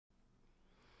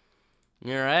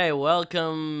Alright,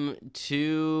 welcome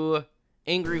to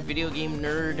Angry Video Game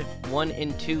Nerd 1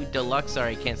 and 2 Deluxe.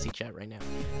 Sorry, I can't see chat right now.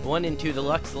 1 and 2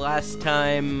 Deluxe. Last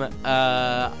time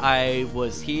I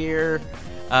was here,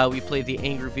 we played the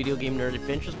Angry Video Game Nerd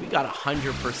Adventures. We got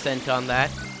 100% on that.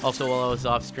 Also, while I was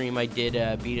off stream, I did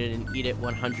beat it and eat it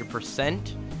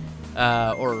 100%.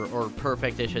 Or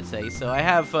perfect, I should say. So I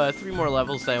have 3 more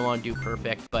levels that I want to do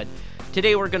perfect, but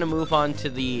today we're going to move on to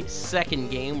the second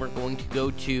game. We're going to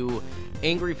go to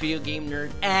Angry Video Game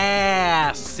Nerd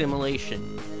Ass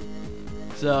Simulation.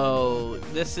 So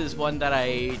this is one that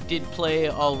I did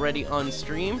play already on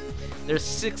stream. There's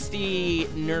 60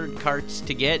 nerd carts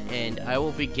to get, and I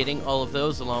will be getting all of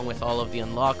those along with all of the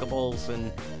unlockables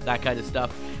and that kind of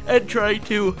stuff, and try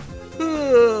to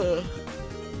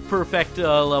perfect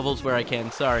levels where I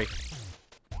can. Sorry.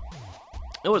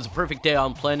 It was a perfect day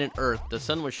on planet Earth. The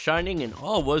sun was shining and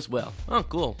all was well. Oh,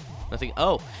 cool. Nothing.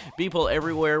 Oh, people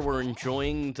everywhere were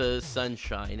enjoying the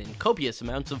sunshine and copious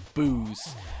amounts of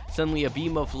booze. Suddenly, a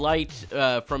beam of light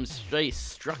from space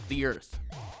struck the Earth,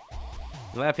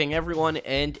 lapping everyone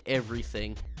and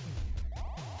everything.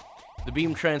 The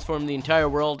beam transformed the entire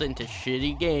world into a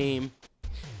shitty game,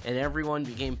 and everyone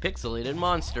became pixelated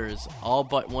monsters, all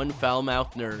but one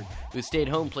foul-mouthed nerd who stayed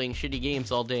home playing shitty games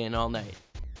all day and all night.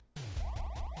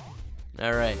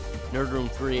 Alright, Nerd Room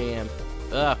 3 AM.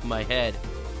 Ugh, my head.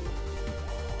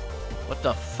 What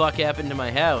the fuck happened to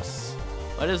my house?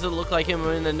 Why does it look like I'm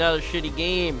in another shitty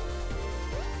game?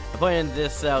 I pointed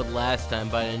this out last time,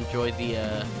 but I enjoyed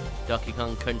the Donkey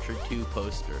Kong Country 2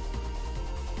 poster.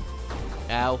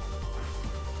 Ow.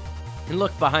 And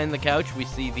look, behind the couch we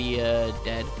see the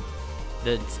dead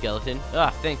skeleton.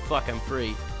 Ah, thank fuck I'm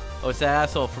free. Oh, it's that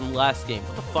asshole from last game.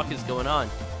 What the fuck is going on?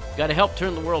 Gotta help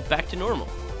turn the world back to normal.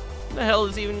 What the hell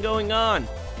is even going on?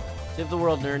 Save the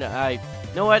world, nerd.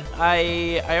 You know what?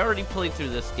 I already played through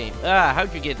this game. Ah,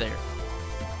 how'd you get there?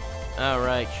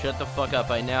 Alright, shut the fuck up.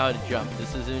 I know how to jump.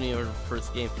 This isn't your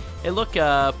first game. Hey, look,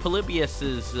 Polybius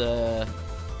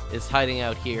is hiding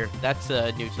out here. That's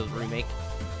new to the remake.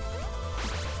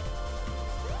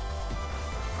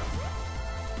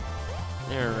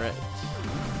 Alright.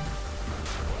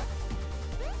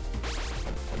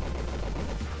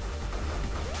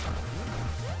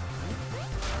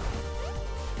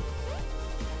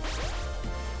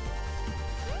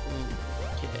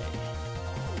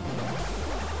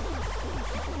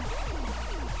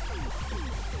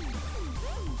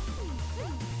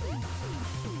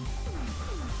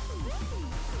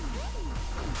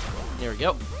 There we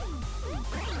go.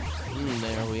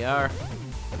 There we are.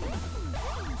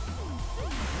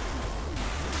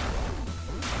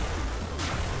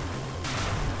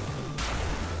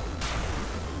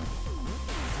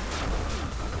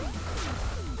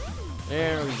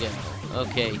 There we go.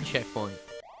 Okay, checkpoint.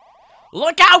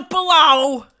 Look out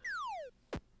below!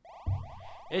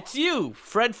 It's you,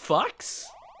 Fred Fox?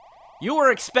 You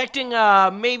were expecting,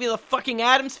 maybe the fucking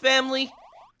Addams Family?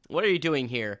 What are you doing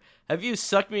here? Have you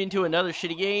sucked me into another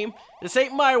shitty game? This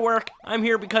ain't my work. I'm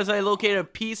here because I located a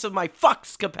piece of my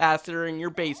Fox capacitor in your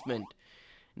basement.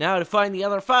 Now to find the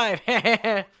other 5.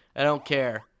 I don't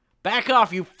care. Back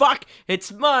off, you fuck!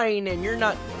 It's mine, and you're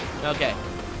not... Okay.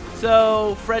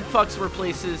 So, Fred Fox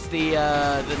replaces the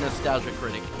Nostalgia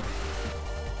Critic.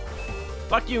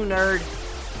 Fuck you, nerd.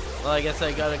 Well, I guess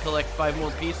I gotta collect 5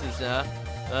 more pieces now.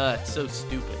 It's so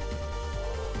stupid.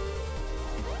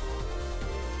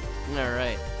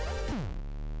 Alright.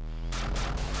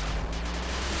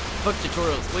 Fuck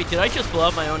tutorials. Wait, did I just blow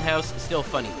up my own house? Still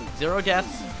funny. 0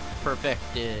 deaths?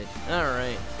 Perfected.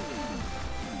 Alright.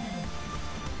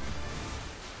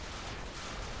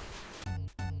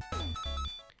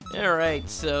 Alright,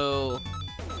 so...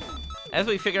 as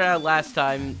we figured out last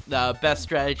time, the best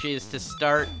strategy is to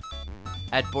start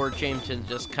at board games and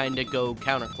just kinda go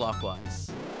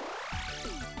counterclockwise.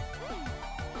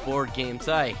 Board games.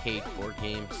 I hate board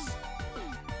games.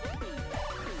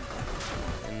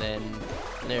 And then...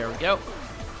 there we go.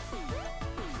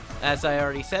 As I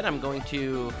already said, I'm going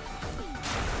to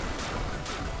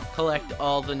collect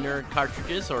all the nerd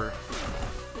cartridges, or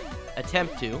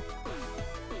attempt to.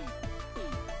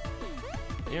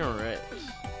 Alright.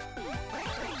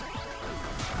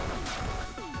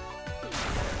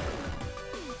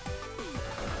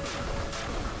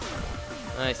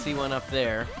 I see one up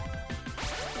there.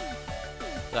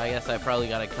 So I guess I probably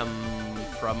gotta come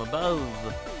from above.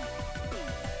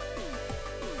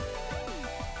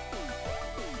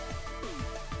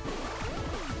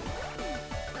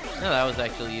 No, that was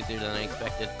actually easier than I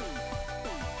expected.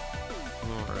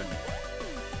 Alright.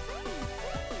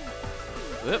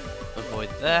 Whoop, avoid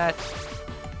that.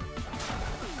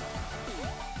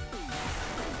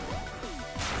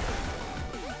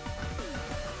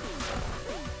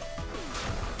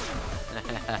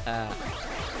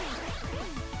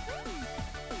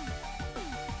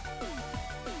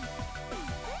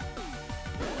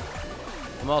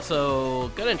 I'm also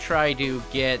gonna try to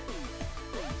get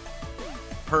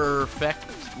perfect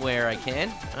where I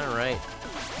can. Alright.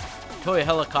 Toy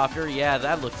helicopter, yeah,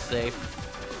 that looks safe.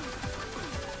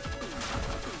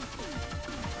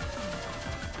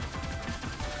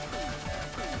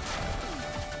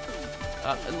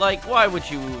 Like, why would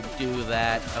you do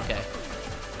that? Okay.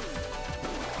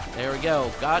 There we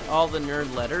go. Got all the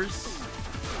nerd letters.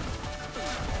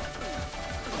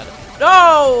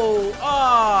 No!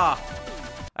 Ah!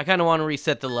 I kind of want to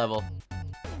reset the level.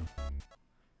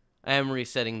 I am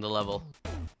resetting the level.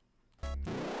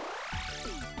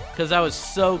 Because I was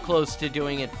so close to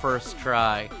doing it first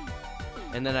try.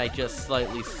 And then I just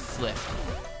slightly slipped.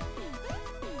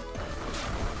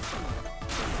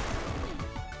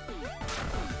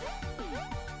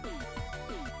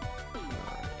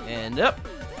 And up.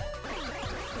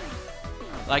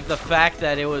 Like the fact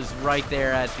that it was right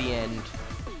there at the end.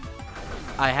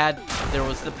 There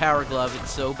was the power glove,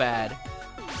 it's so bad.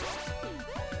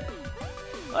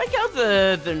 I like how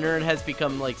the nerd has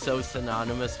become like so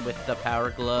synonymous with the power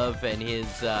glove and his,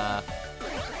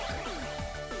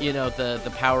 you know,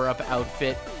 the power-up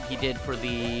outfit he did for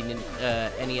the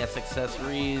NES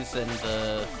accessories and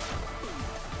the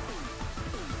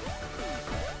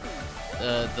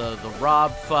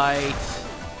Rob fight,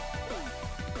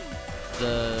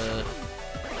 the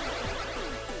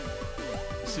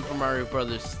Super Mario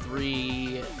Brothers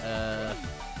 3,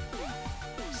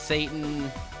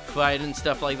 Satan fight and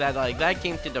stuff like that. Like, that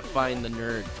came to define the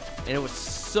nerd. And it was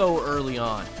so early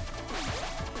on.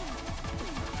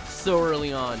 So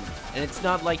early on. And it's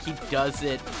not like he does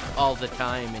it all the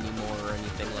time anymore or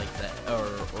anything like that. Or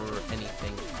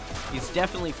anything. He's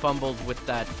definitely fumbled with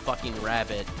that fucking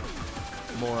rabbit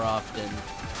more often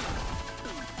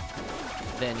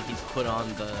than he's put on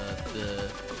the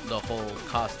whole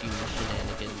costume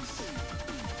shenanigans.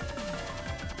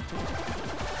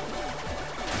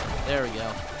 There we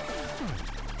go.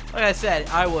 Like I said,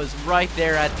 I was right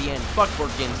there at the end. Fuck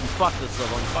board games and fuck this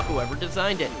level and fuck whoever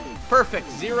designed it. Perfect,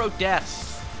 0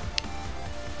 deaths.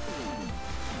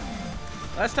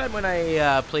 Last time when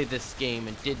I played this game,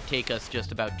 it did take us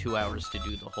just about 2 hours to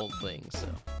do the whole thing, so.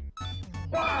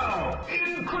 Wow,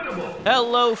 incredible!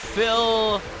 Hello,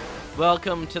 Phil.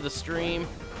 Welcome to the stream.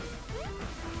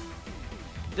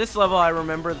 This level, I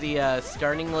remember the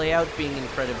starting layout being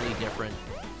incredibly different.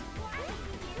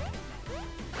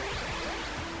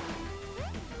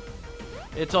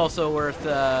 It's also worth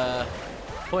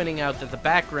pointing out that the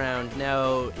background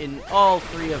now in all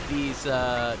 3 of these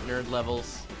nerd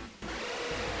levels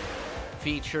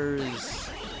features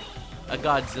a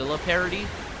Godzilla parody,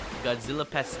 Godzilla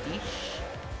pastiche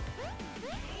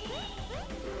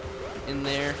in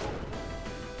there.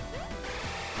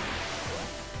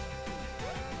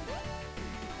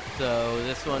 So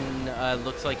this one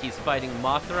looks like he's fighting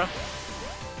Mothra.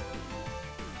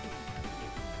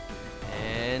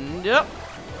 And up.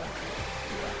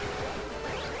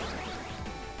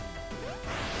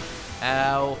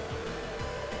 Ow.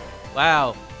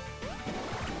 Wow.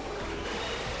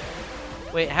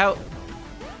 Wait, how?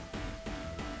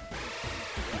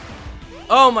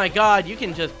 Oh my god, you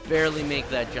can just barely make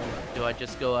that jump. Do I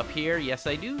just go up here? Yes,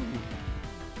 I do.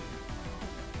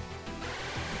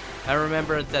 I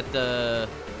remember that the...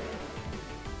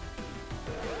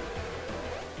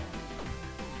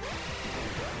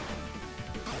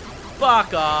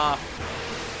 Fuck off!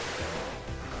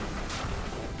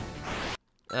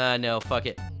 No, fuck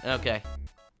it. Okay.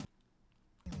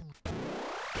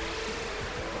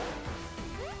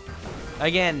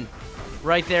 Again,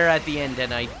 right there at the end,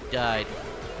 and I died.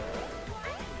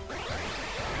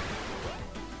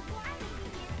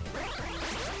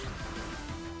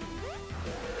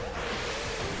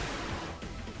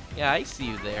 Yeah, I see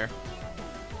you there.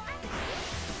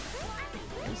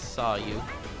 I saw you.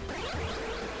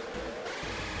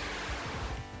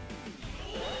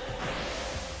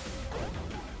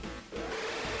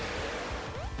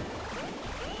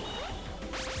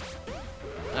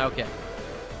 Okay.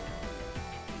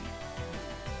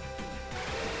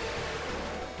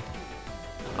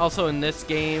 Also in this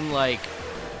game, like,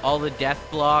 all the death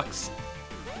blocks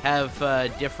have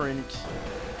different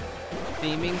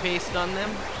theming based on them.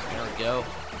 There we go.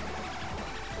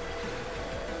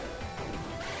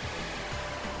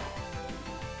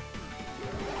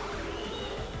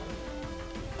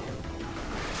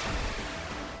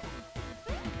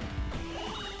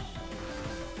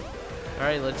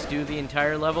 Alright, let's do the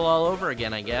entire level all over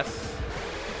again, I guess.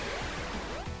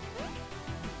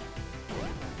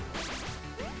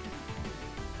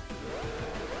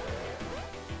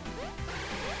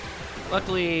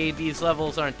 Luckily, these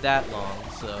levels aren't that long,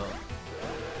 so...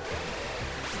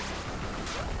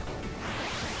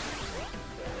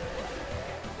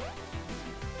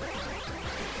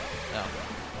 Oh.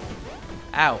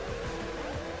 Ow.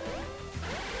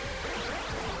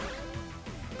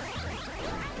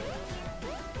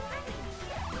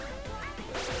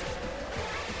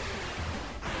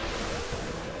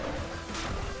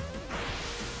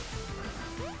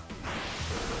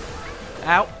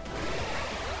 Ow.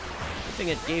 I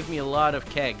think it gave me a lot of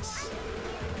kegs.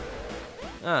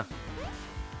 Huh.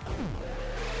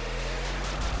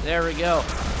 There we go.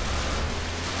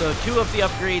 So 2 of the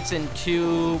upgrades and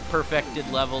 2 perfected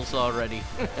levels already.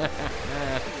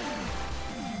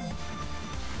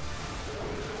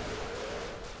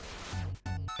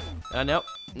 Nope.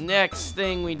 Next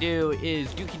thing we do is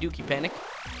Dookie Dookie Panic.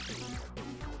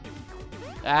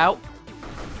 Ow.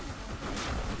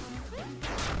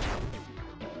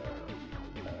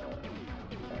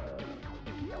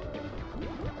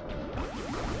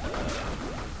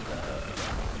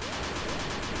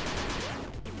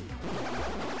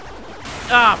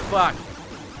 Ah, fuck.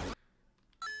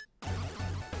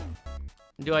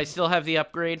 Do I still have the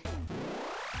upgrade?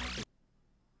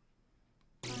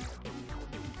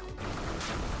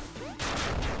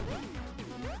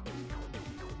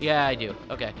 Yeah, I do.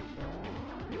 Okay.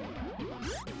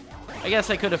 I guess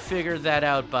I could have figured that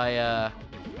out by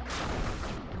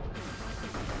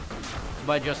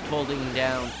just holding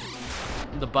down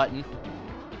the button.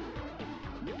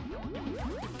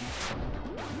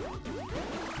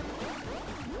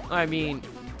 I mean,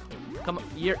 come on,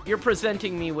 you're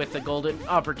presenting me with a golden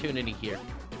opportunity here.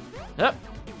 Up.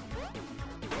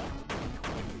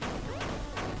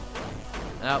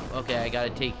 Oh, okay, I gotta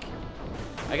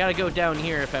go down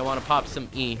here if I want to pop some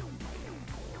E.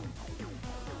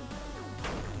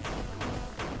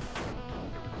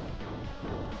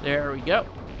 There we go.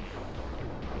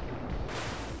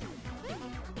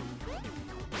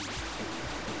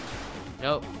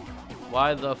 Nope.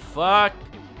 Why the fuck?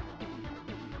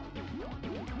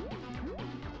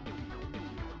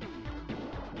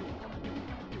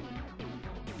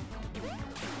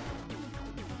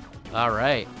 All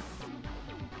right.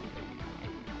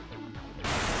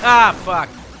 Ah, fuck.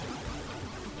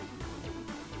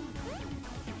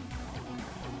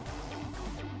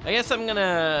 I guess I'm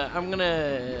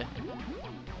gonna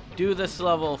do this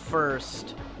level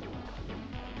first.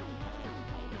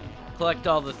 Collect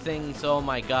all the things. Oh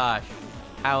my gosh.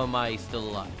 How am I still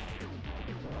alive?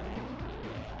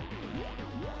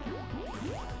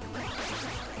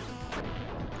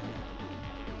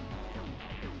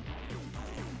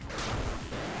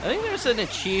 I think there's an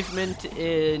achievement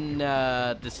in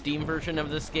the Steam version of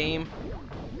this game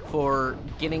for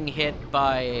getting hit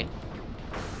by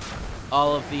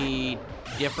all of the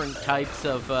different types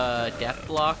of death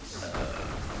blocks.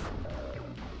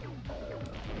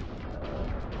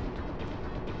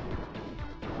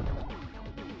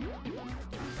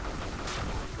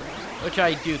 Which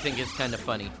I do think is kind of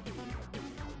funny.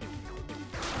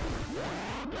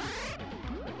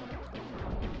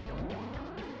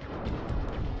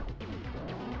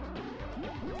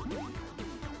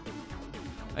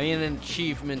 I mean, an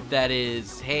achievement that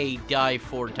is, hey, die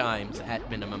 4 times at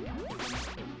minimum.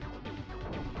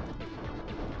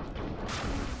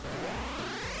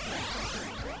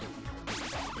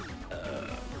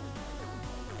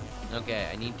 Okay,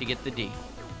 I need to get the D.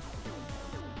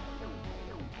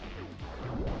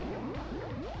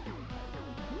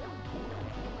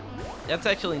 That's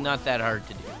actually not that hard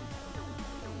to do.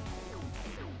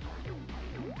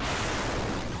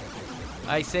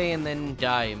 I say and then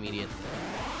die immediately.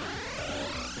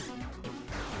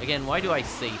 Again, why do I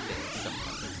say things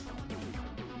sometimes?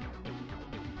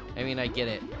 I mean, I get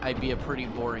it. I'd be a pretty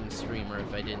boring streamer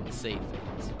if I didn't say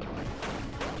things,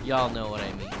 but y'all know what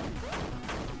I mean.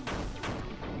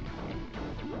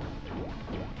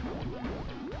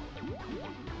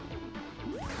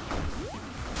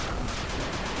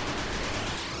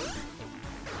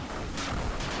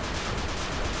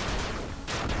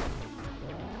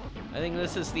 I think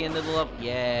this is the end of the level.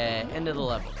 Yeah, end of the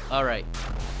level. Alright.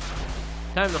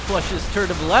 Time to flush this turd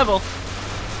of the level.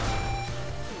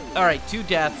 Alright, 2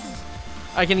 deaths.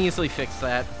 I can easily fix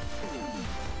that.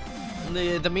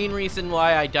 The main reason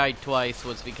why I died twice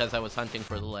was because I was hunting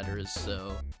for the letters,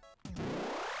 so...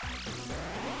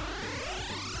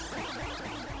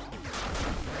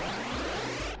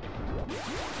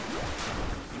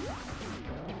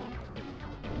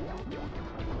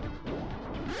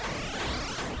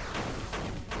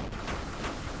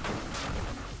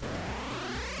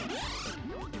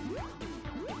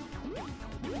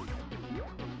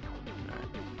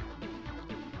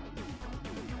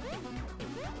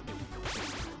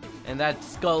 And that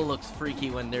skull looks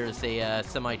freaky when there's a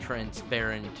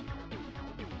semi-transparent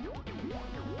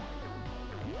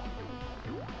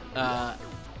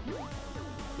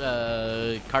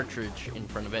cartridge in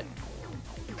front of it.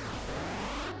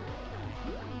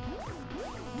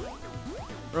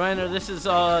 Reminder, this was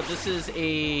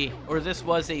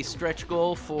a stretch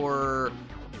goal for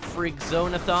Freak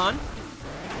Zonathon.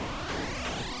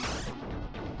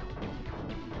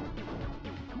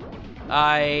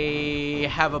 I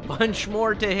have a bunch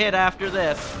more to hit after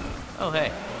this. Oh, hey.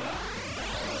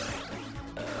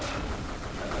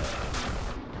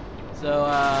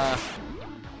 So,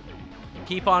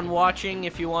 keep on watching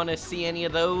if you want to see any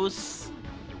of those.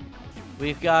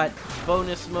 We've got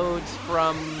bonus modes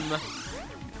from,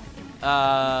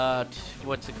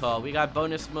 what's it called? We got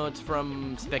bonus modes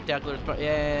from Spectacular,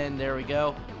 and there we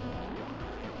go.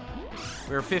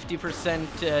 We're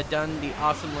 50% done the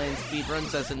Awesome Land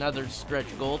speedruns. That's another stretch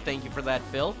goal. Thank you for that,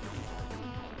 Phil.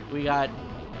 We got...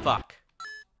 Fuck.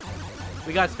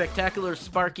 We got Spectacular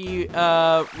Sparky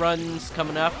runs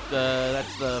coming up.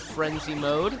 That's the Frenzy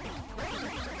mode.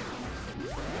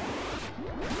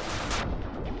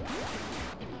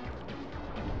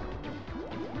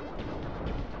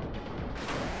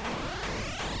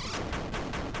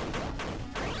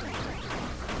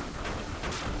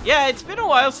 Yeah, it's been a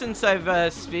while since I've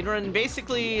speedrun.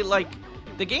 Basically, like,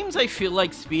 the games I feel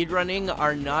like speedrunning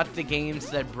are not the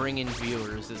games that bring in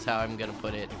viewers, is how I'm gonna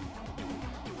put it.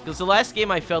 Because the last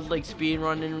game I felt like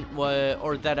speedrunning was,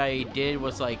 or that I did,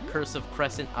 was like Curse of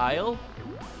Crescent Isle,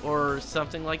 or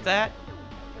something like that.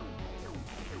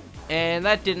 And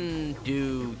that didn't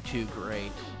do too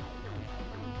great.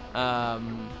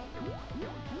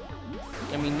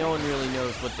 I mean, no one really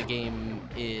knows what the game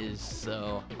is,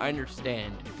 so I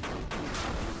understand.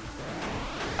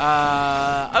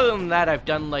 Other than that, I've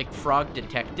done, like, Frog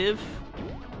Detective.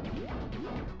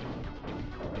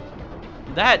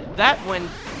 That went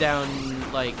down,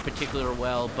 like, particular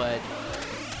well, but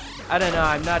I don't know,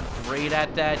 I'm not great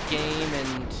at that game,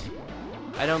 and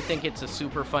I don't think it's a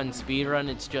super fun speedrun.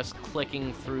 It's just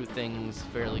clicking through things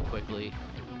fairly quickly.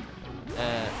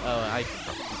 Oh, I should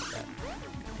probably do that.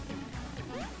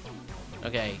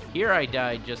 Okay, here I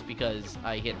died just because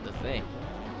I hit the thing.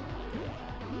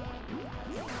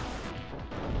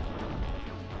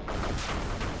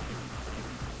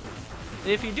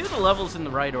 If you do the levels in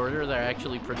the right order, they're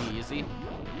actually pretty easy.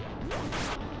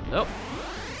 Nope.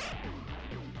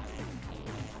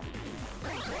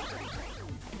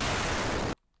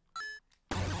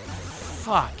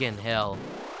 Fucking hell.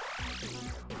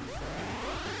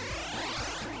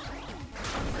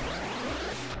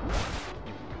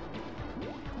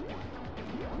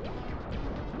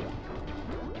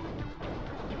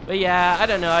 But yeah, I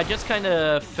don't know, I just kind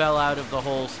of fell out of the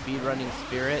whole speedrunning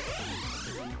spirit.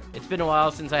 It's been a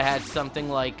while since I had something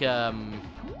like,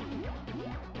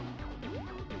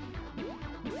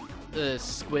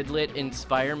 Squidlet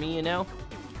inspire me, you know?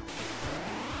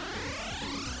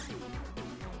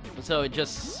 So it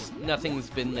just, nothing's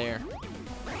been there.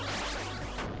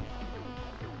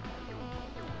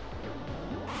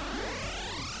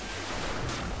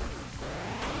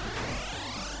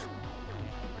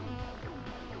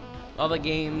 All the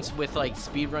games with, like,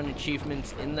 speedrun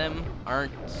achievements in them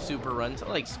aren't super runs. I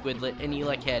like Squidlet and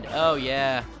Elec Head. Oh,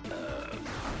 yeah.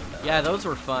 Yeah, those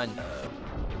were fun.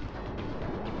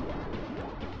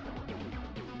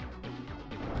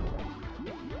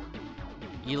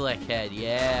 Elec Head,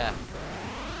 yeah.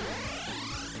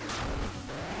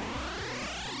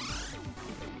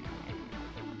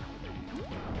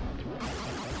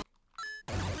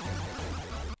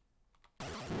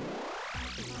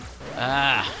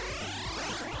 Ah.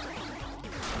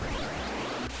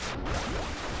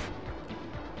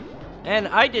 And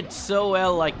I did so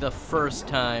well, like, the first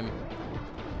time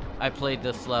I played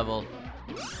this level.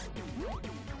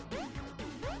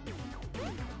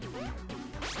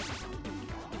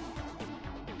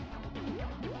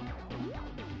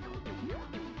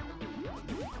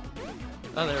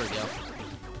 Oh, there we go.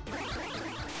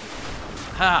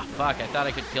 Ha, fuck, I thought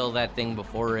I could kill that thing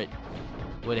before it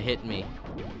would have hit me.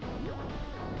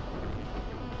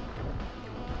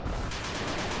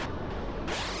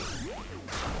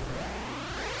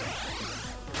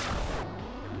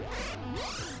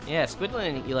 Yeah, Squidlet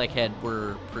and Elec Head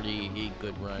were pretty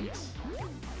good runs.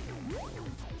 I'm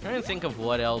trying to think of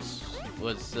what else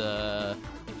was, Yeah,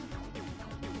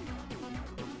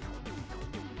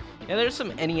 there's some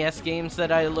NES games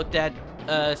that I looked at,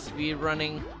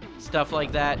 speedrunning, stuff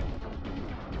like that.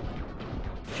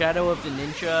 Shadow of the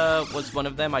Ninja was one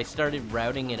of them. I started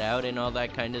routing it out and all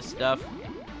that kind of stuff.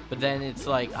 But then it's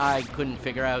like, I couldn't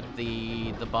figure out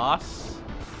the boss.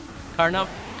 Karnov?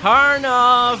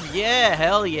 Karnov! Yeah,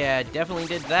 hell yeah. Definitely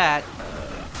did that.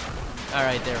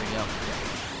 Alright, there we go.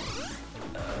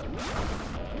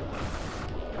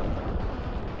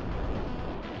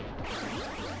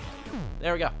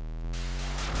 There we go.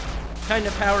 Kind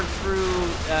of powered through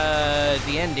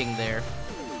the ending there.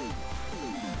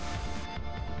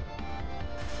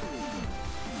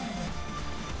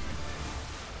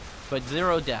 But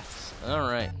 0 deaths.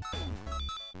 Alright.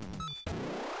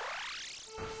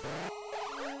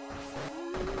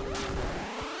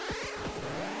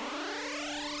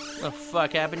 What the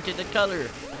fuck happened to the color?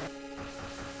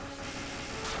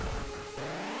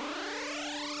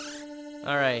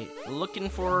 Alright, looking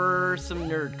for some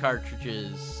nerd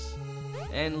cartridges.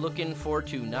 And looking for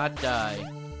to not die.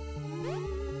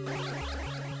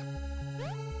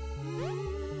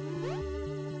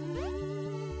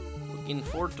 Looking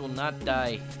for to not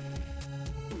die.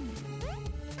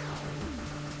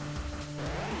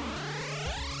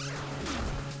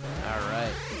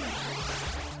 Alright.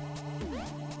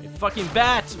 Hey, fucking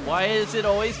bats! Why is it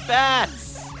always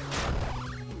bats?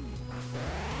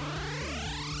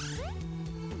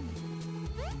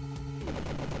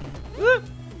 Woo!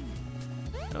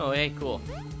 Oh, hey, cool.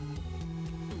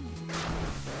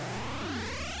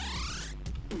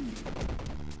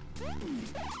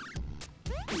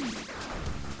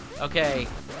 Okay.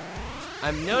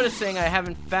 I'm noticing I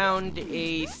haven't found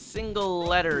a single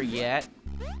letter yet.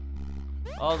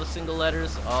 All the single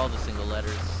letters, all the single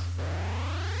letters.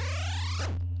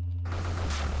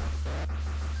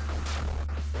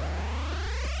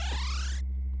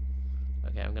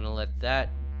 Okay, I'm gonna let that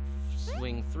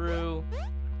swing through.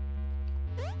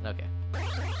 Okay.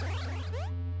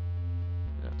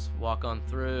 Let's walk on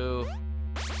through.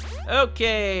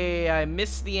 Okay, I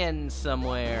missed the end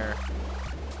somewhere.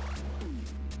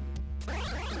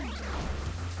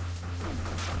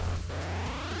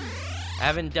 I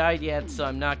haven't died yet, so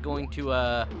I'm not going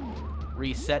to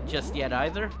reset just yet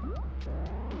either.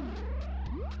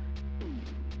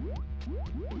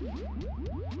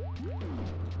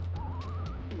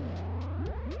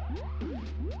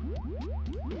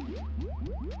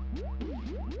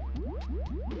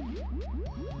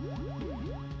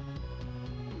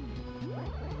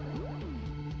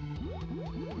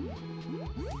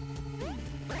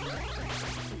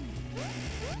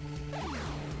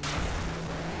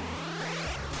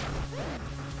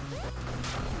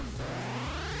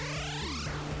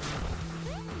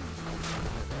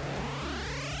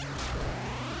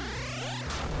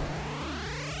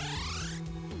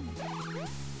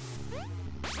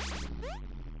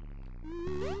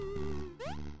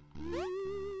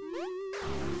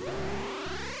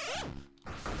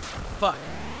 Fuck.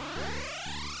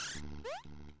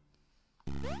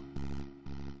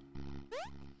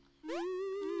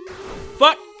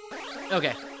 Fuck!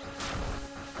 Okay.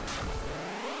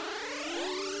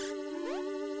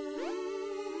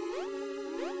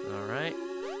 Alright.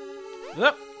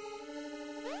 Up.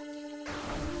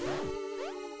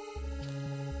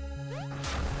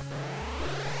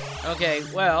 Okay,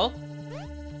 well.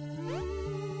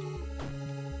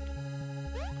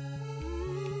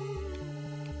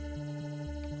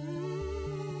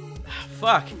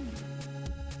 Fuck.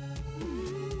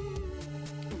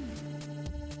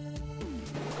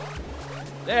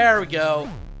 There we go.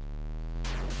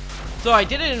 So I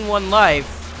did it in one life.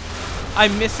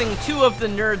 I'm missing 2 of the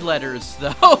nerd letters,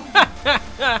 though.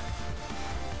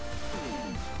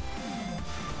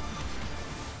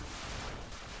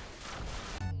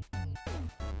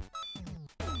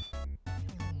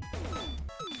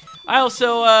 I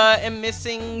also am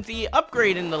missing the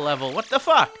upgrade in the level. What the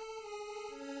fuck?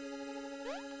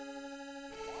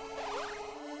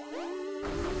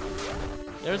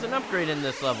 There's an upgrade in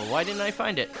this level. Why didn't I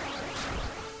find it?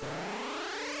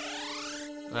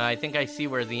 I think I see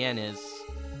where the N is.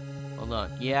 Hold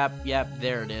on. Yep,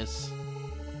 there it is.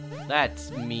 That's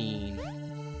mean.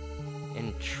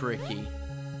 And tricky.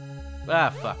 Ah,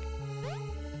 fuck.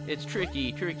 It's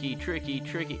tricky.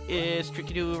 It's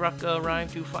tricky to rock a rhyme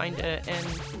to find a N.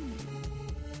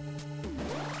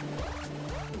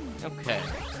 Okay.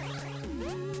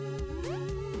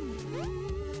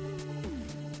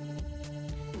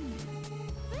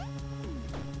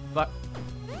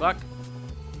 Fuck.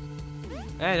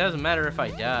 It doesn't matter if I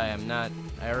die.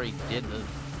 I already did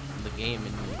the game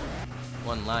in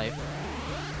one life.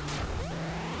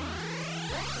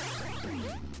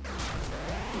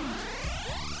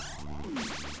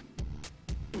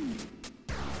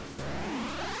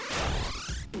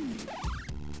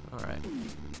 Alright.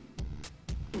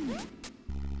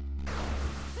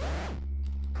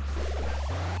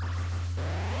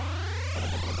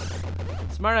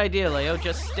 Smart idea, Leo.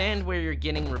 Just stand where you're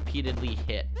getting repeatedly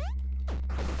hit.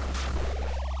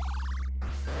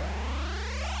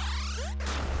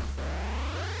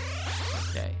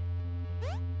 Okay.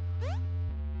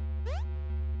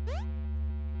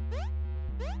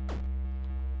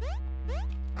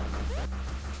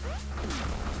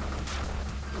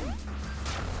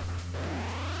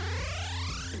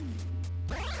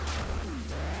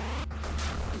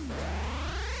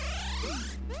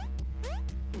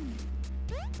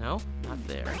 No, not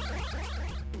there.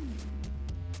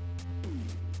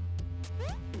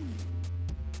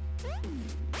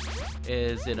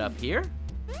 Is it up here?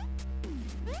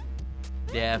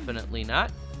 Definitely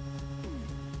not.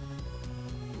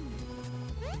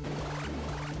 I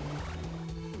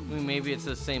mean, maybe it's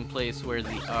the same place where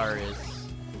the R is.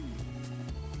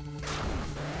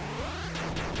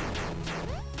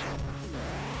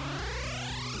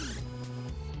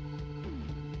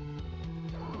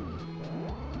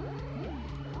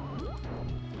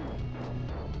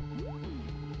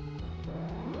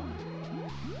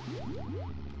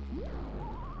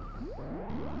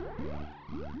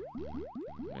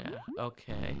 Yeah,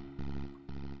 okay.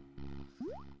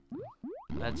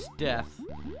 That's death.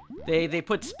 They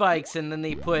put spikes and then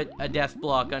they put a death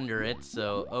block under it,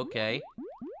 so okay.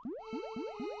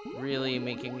 Really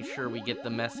making sure we get the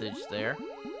message there.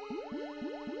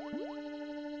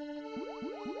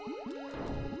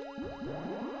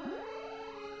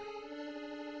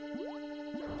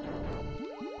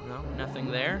 No,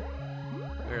 nothing there.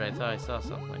 Weird, I thought I saw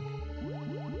something.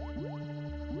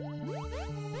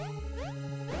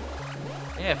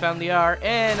 Yeah, I found the R,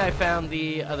 and I found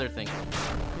the other thing.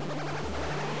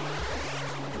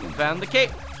 Found the cape.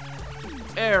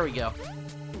 There we go.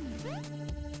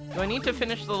 Do I need to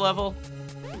finish the level?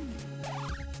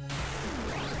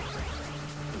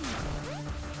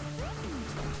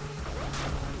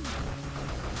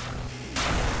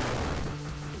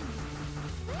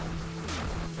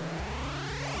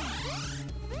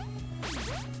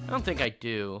 I don't think I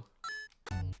do.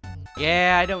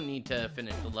 Yeah, I don't need to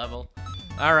finish the level.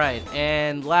 Alright,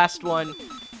 and last one.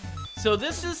 So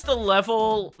this is the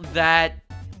level that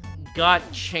got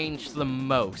changed the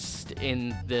most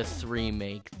in this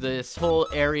remake. This whole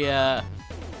area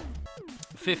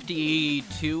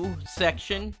 52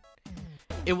 section.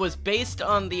 It was based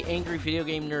on the Angry Video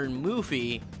Game Nerd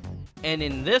movie, and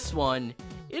in this one,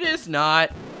 it is not.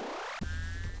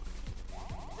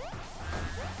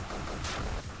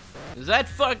 Is that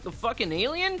the fucking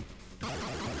alien?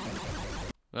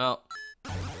 Well.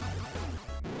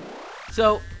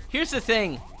 So, here's the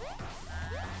thing.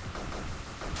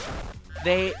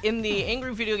 In the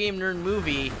Angry Video Game Nerd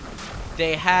movie,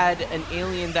 they had an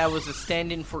alien that was a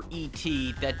stand-in for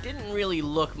E.T. that didn't really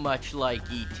look much like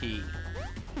E.T.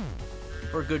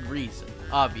 For good reason,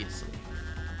 obviously.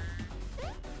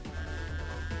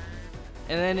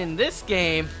 And then in this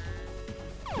game,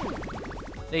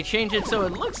 they changed it so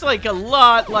it looks like a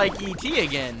lot like E.T.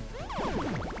 again.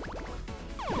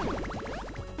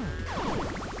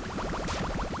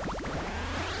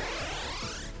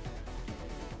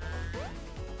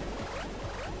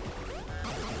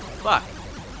 Fuck.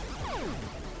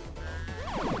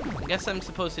 I guess I'm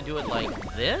supposed to do it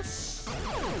like this?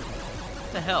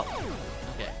 What the hell?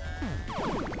 Okay.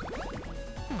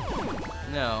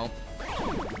 No.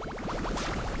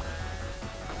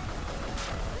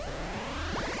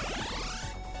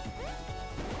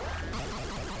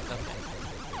 Okay.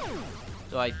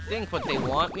 So I think what they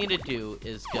want me to do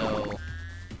is go...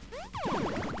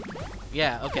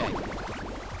 Yeah, okay.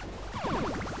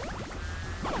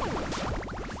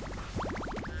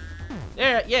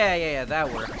 There, yeah,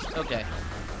 that works. Okay.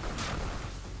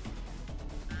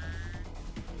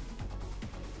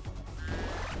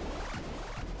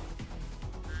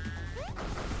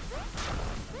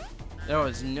 There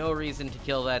was no reason to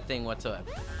kill that thing whatsoever.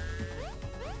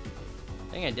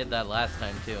 I think I did that last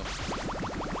time, too.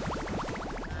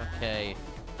 Okay.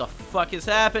 What the fuck is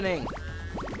happening?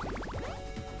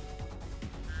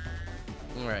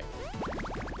 Alright.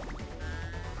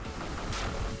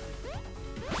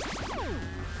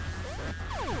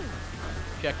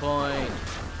 Checkpoint.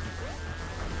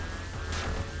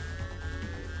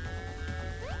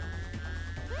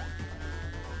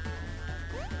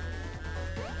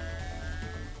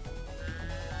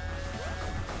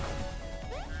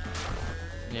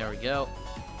 There we go.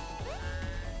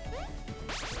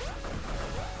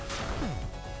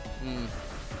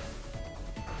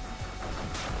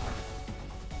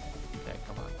 Okay,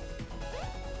 come on.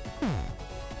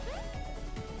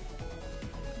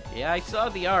 Yeah, I saw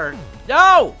the art.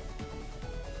 No!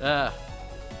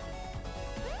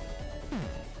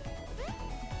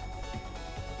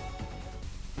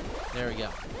 There we go.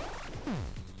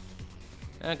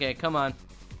 Okay, come on.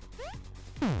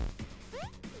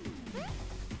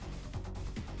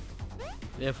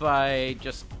 If I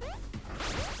just...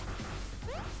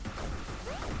 There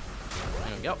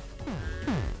we go.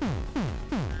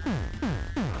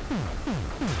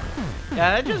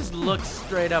 Yeah, that just looks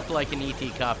straight up like an ET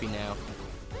copy now.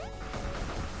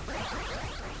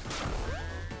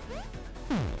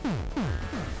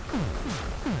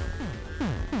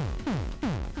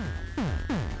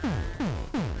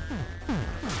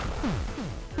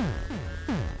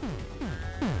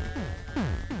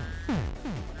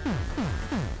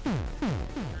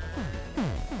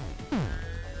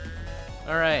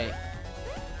 Alright.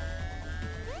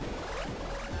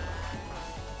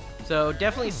 So,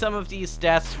 definitely some of these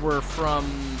deaths were from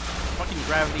fucking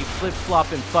gravity, flip-flop,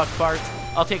 and fuck parts.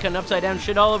 I'll take an upside-down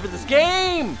shit all over this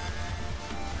game!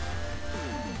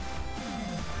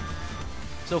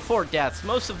 So, 4 deaths.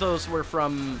 Most of those were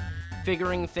from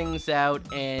figuring things out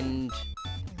and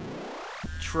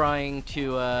trying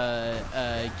to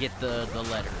get the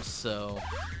letters, so...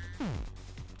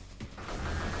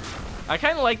 I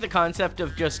kind of like the concept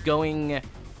of just going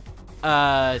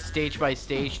stage by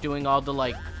stage, doing all the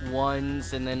like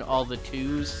 1s and then all the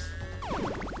 2s.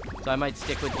 So I might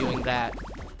stick with doing that.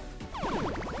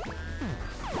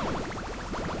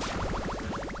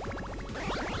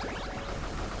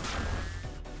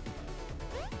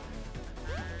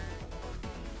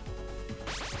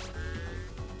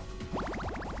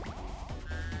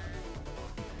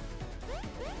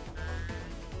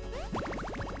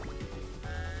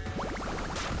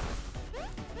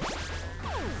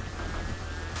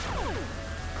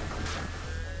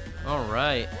 All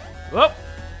right. Whoop.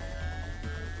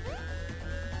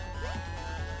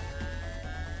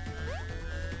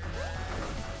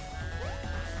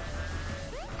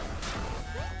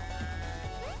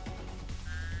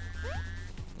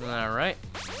 All right.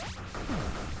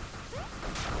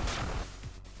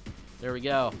 There we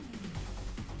go.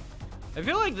 I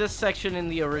feel like this section in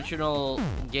the original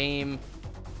game,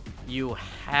 you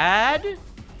had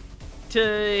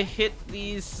to hit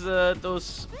these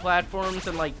those platforms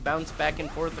and like bounce back and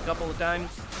forth a couple of times.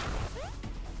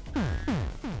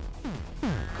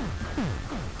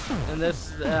 And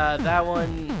this that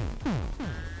one,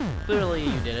 clearly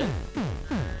you did it.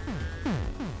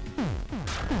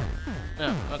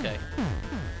 Oh, okay.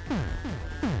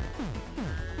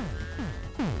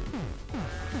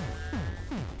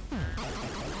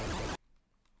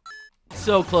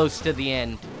 So close to the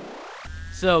end.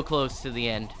 So close to the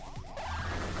end.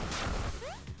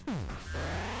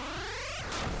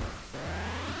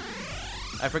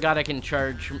 I forgot I can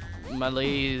charge my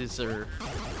laser.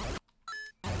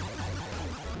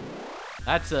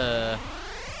 That's a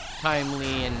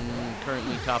timely and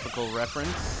currently topical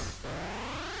reference.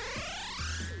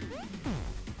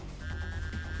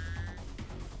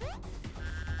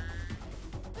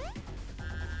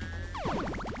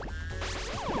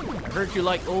 I heard you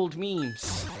like old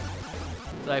memes.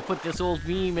 So I put this old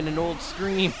meme in an old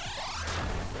stream.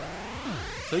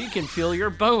 So you can feel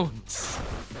your bones.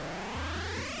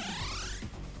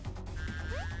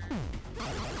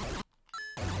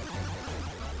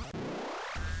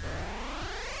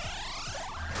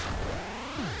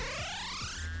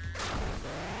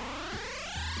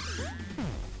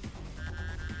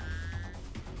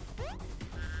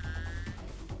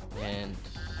 And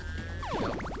there we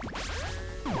go.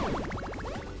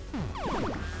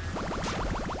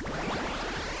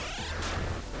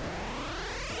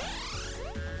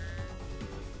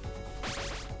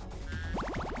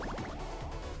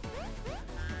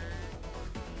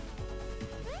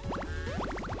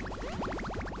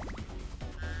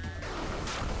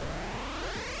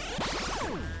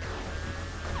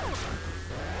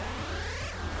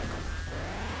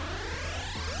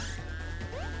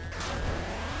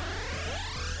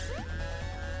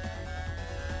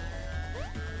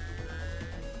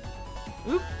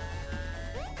 Oop.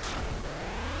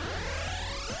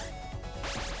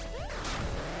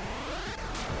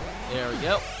 There we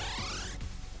go.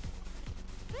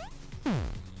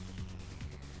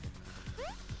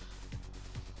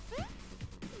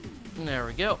 There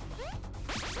we go.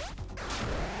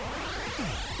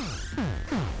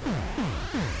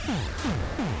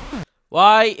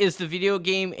 Why is the video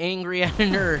game angry at a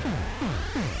nerd?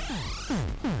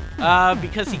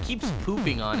 Because he keeps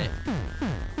pooping on it.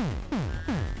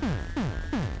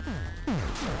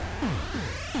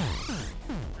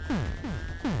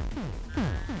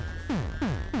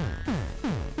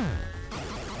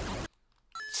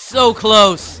 So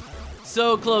close!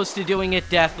 So close to doing it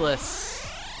deathless.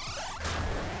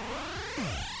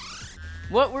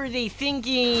 What were they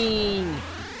thinking?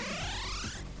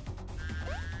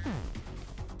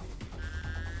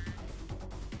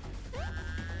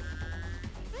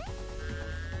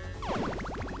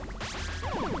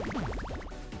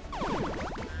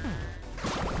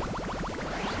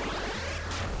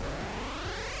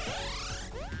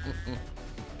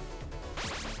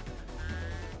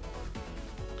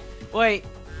 Wait.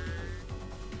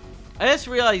 I just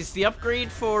realized the upgrade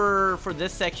for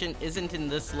this section isn't in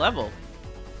this level.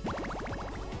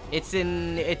 It's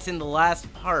in the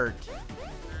last part.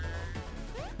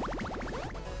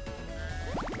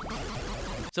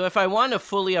 So if I want to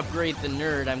fully upgrade the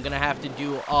nerd, I'm gonna have to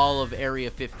do all of Area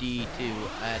 52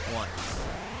 at once.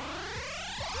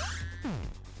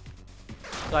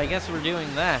 So I guess we're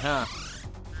doing that, huh?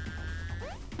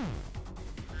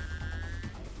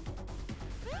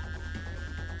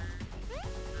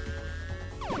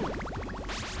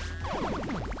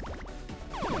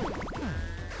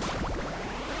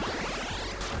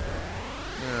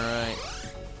 Alright.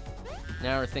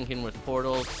 Now we're thinking with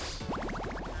portals.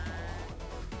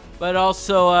 But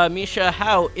also, Misha,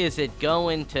 how is it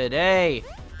going today?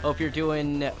 Hope you're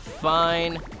doing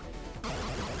fine.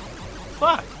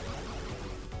 Fuck.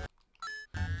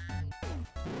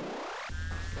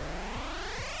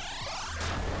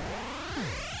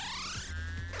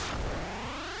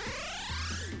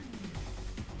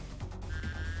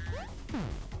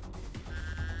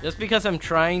 Just because I'm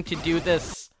trying to do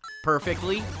this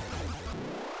perfectly,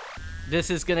 this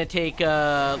is gonna take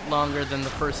longer than the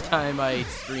first time I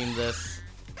streamed this.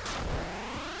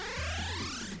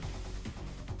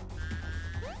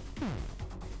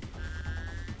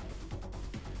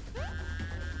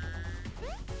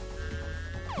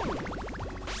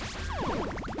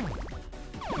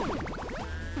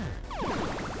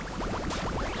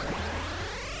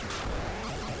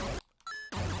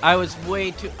 I was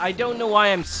way too... I don't know why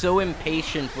I'm so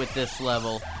impatient with this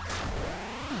level.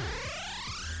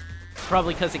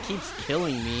 Probably because it keeps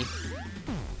killing me.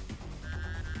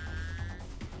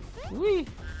 Whee!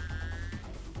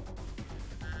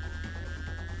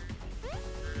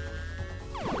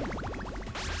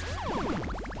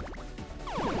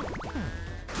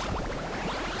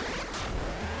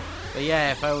 But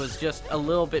yeah, if I was just a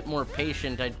little bit more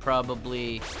patient, I'd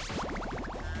probably...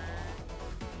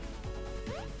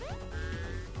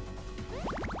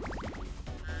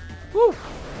 Woo!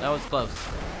 That was close.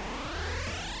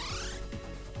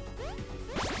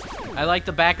 I like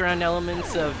the background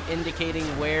elements of indicating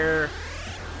where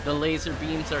the laser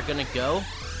beams are gonna go.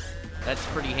 That's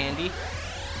pretty handy.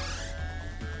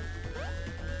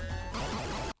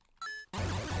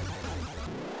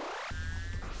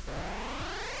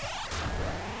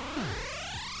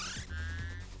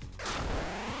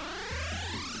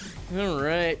 All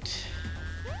right.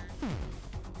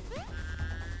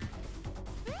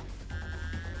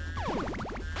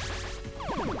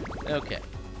 Okay.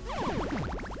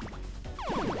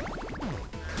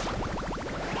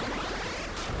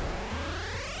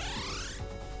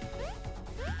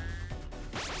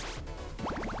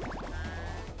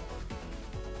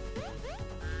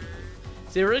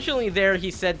 See, originally there he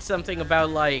said something about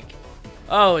like,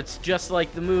 oh, it's just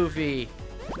like the movie.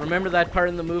 Remember that part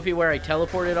in the movie where I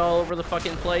teleported all over the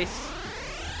fucking place?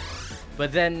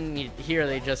 But then here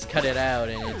they just cut it out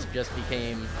and it just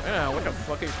became, oh, what the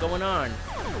fuck is going on?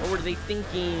 What were they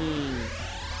thinking?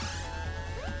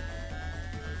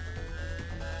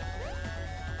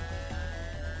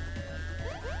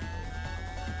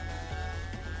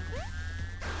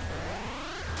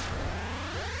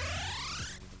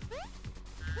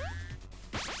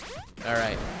 All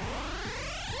right.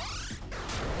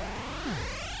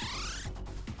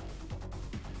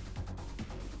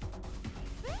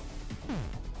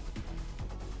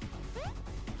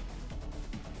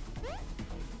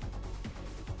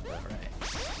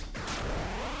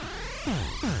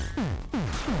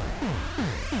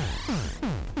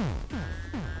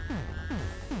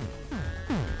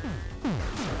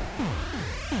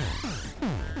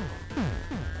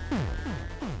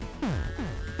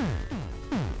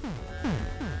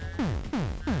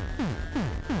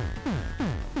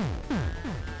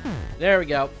 There we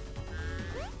go.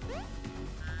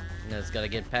 Just gotta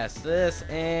get past this,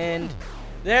 and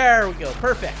there we go.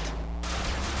 Perfect.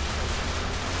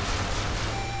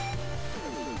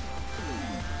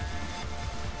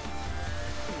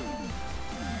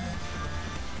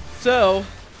 So,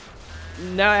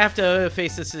 now I have to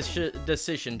face this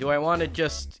decision. Do I want to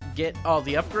just get all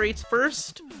the upgrades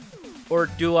first? Or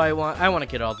do I want to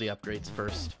get all the upgrades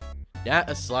first? Yeah,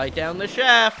 a slide down the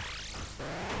shaft.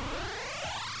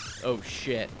 Oh,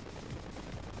 shit.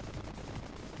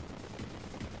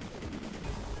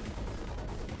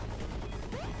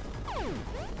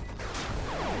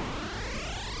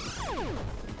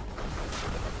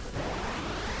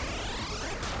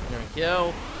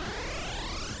 go.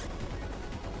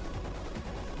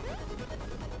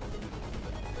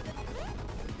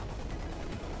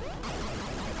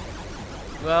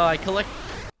 Well, I collect...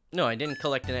 No, I didn't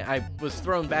collect it. I was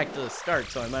thrown back to the start,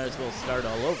 so I might as well start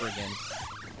all over again.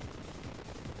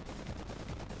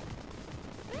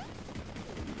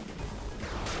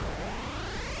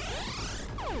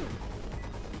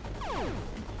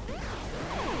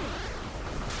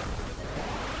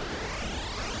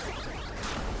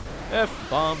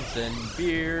 F-bombs and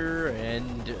beer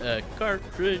and a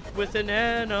cartridge with an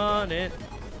N on it.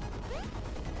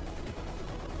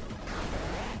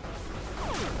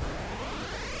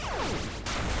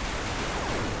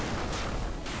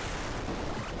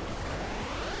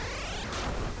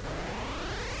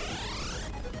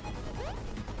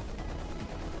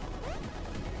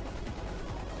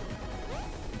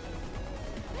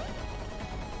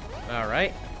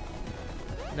 Alright.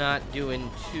 Not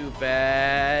doing too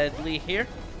badly here.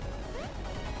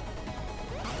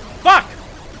 Fuck!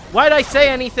 Why'd I say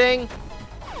anything?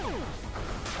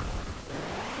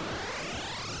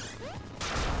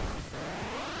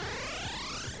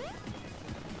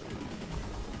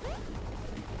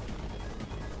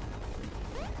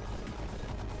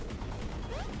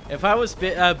 If I was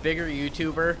a bigger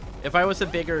YouTuber, if I was a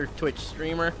bigger Twitch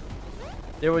streamer,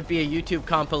 there would be a YouTube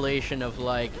compilation of,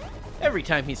 like, every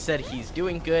time he said he's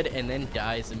doing good and then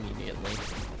dies immediately.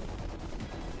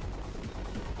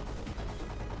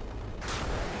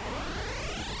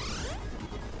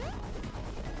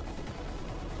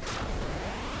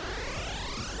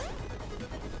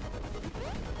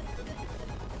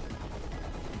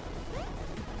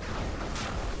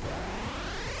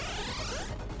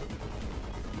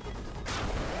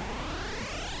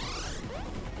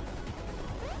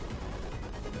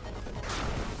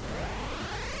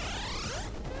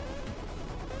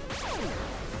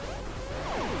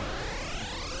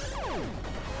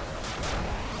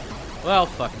 Well,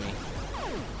 fuck me.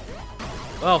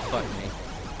 Well, fuck me.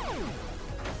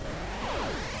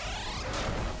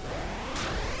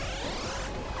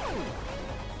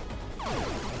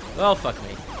 Well, fuck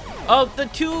me. Oh, the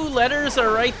two letters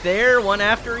are right there, one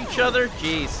after each other?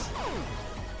 Jeez.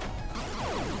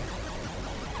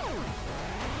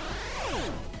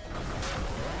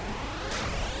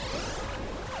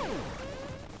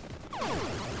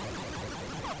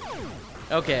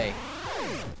 Okay.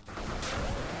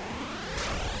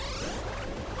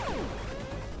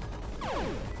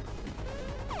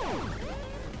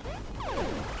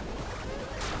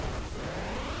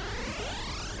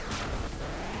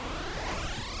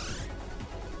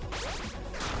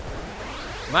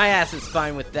 My ass is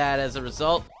fine with that as a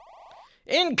result.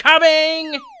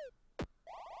 Incoming!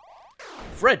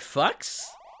 Fred Fucks?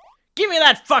 Give me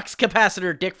that Fucks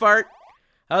capacitor, dick fart!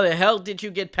 How the hell did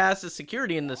you get past the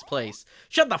security in this place?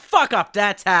 Shut the fuck up,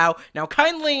 that's how! Now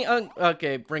kindly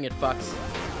okay, bring it, Fucks.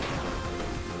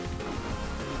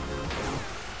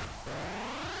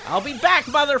 I'll be back,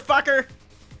 motherfucker!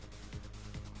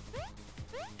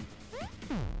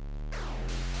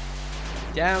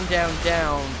 Down, down,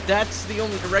 down. That's the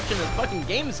only direction the fucking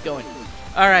game is going.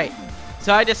 Alright,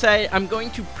 so I decided I'm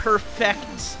going to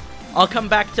perfect... I'll come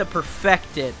back to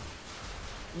perfect it,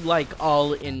 like,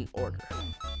 all in order.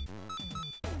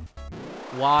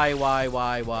 Why?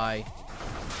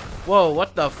 Whoa,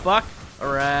 what the fuck?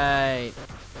 Alright.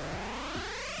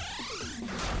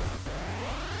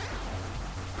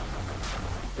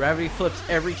 Gravity flips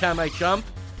every time I jump?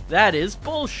 That is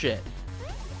bullshit.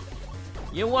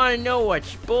 You wanna know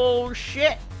what's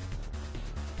bullshit?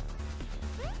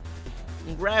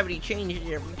 Gravity changes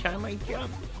every time I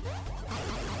jump.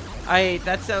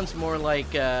 That sounds more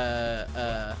like, that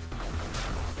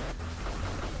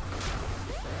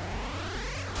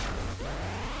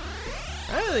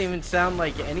doesn't even sound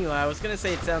like anyone. I was gonna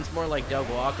say it sounds more like Doug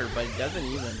Walker, but it doesn't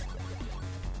even.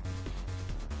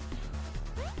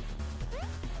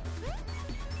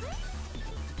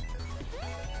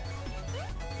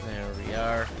 There we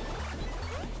are.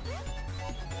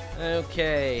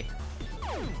 Okay.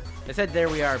 I said there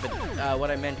we are, but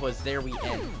what I meant was there we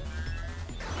end.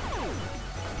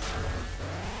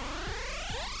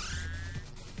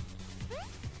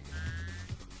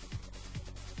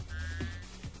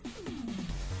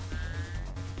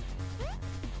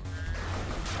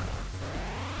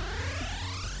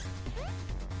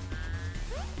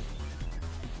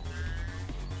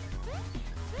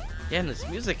 Damn, this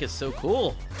music is so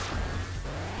cool.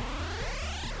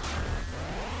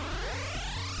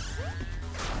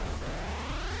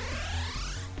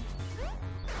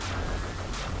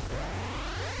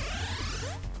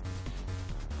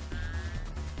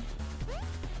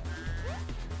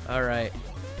 Alright.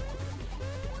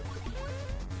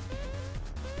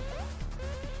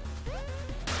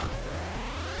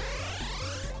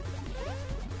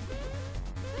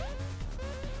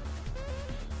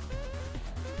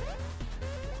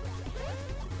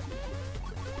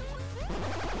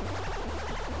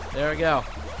 There we go.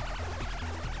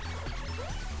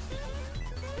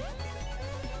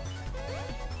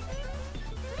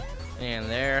 And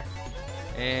there.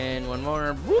 And one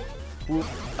more. Whoop, whoop.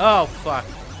 Oh, fuck.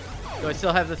 Do I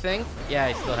still have the thing? Yeah,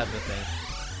 I still have the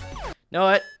thing. Know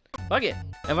what? Fuck it.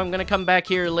 If I'm gonna come back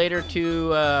here later to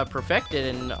perfect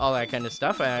it and all that kind of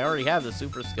stuff, I already have the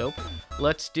super scope.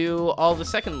 Let's do all the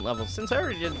second levels. Since I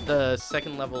already did the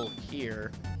second level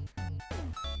here.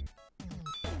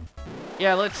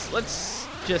 Yeah, let's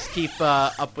just keep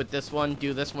up with this one,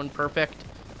 do this one perfect.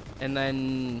 And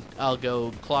then I'll go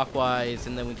clockwise,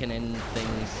 and then we can end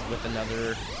things with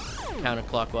another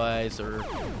counterclockwise,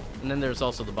 and then there's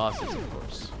also the bosses, of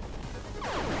course.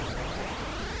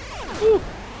 Woo!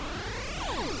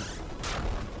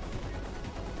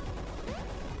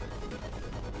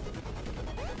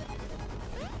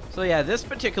 So yeah, this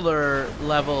particular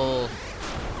level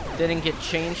didn't get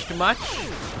changed much.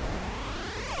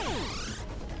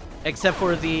 Except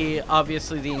for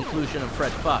obviously the inclusion of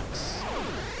Fred Fox.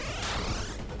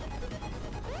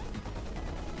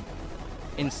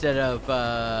 Instead of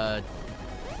the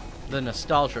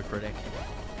Nostalgia Critic.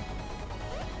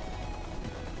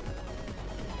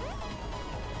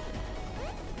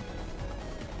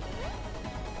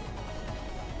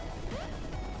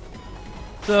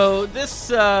 So this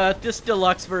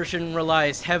deluxe version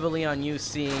relies heavily on you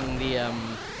seeing the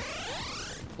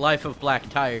Life of Black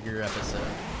Tiger episode.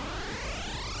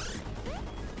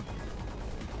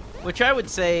 Which I would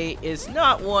say is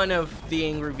not one of the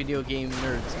Angry Video Game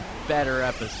Nerd's better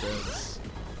episodes.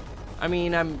 I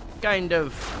mean, I'm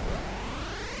definitely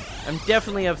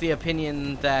of the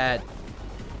opinion that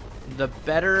the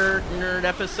better nerd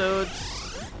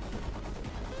episodes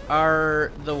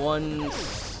are the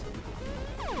ones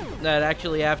that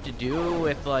actually have to do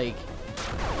with, like,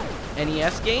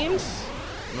 NES games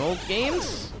and old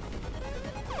games.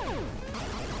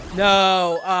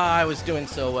 No, I was doing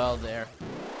so well there.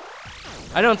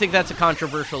 I don't think that's a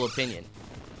controversial opinion.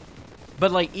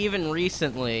 But, like, even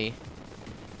recently,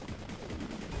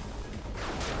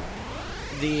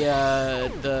 the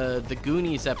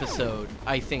Goonies episode,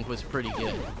 I think, was pretty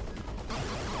good.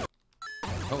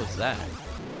 What was that?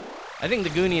 I think the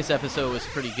Goonies episode was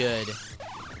pretty good.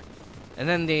 And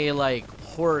then the, like,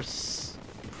 horse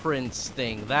prince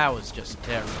thing, that was just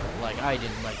terrible. Like, I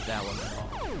didn't like that one at all.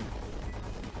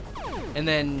 And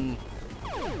then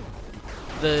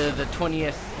the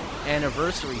 20th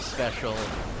anniversary special,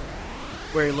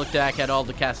 where he looked back at all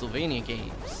the Castlevania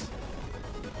games.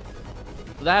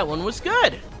 That one was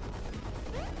good.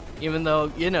 Even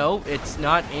though, you know, it's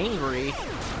not angry.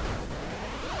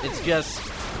 It's just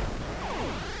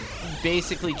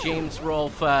basically James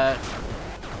Rolfe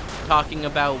talking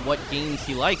about what games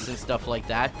he likes and stuff like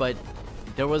that, but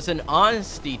there was an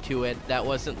honesty to it that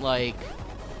wasn't like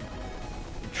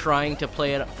trying to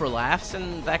play it up for laughs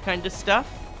and that kind of stuff.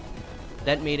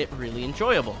 That made it really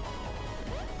enjoyable.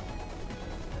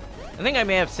 I think I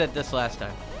may have said this last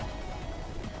time.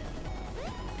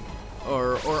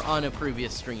 Or on a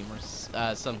previous stream or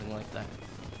something like that.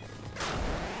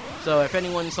 So if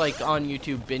anyone's like on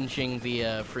YouTube binging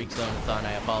the Freak Zone-a-thon,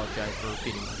 I apologize for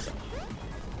repeating myself.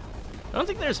 I don't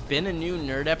think there's been a new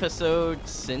nerd episode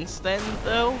since then,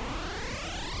 though.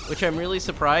 Which I'm really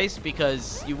surprised,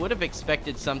 because you would have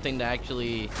expected something to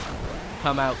actually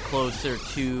come out closer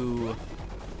to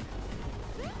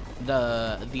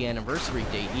the anniversary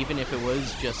date, even if it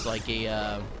was just like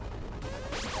a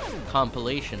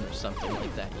compilation or something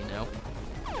like that, you know?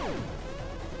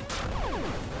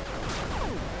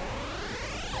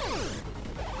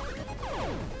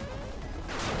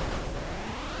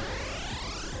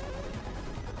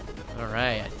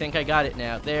 Alright, I think I got it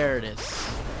now. There it is.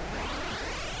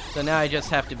 So now I just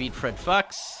have to beat Fred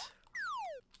Fox.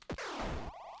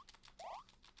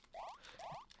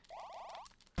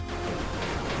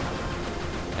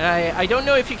 And I don't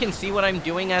know if you can see what I'm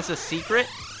doing as a secret,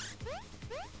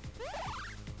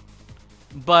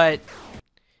 but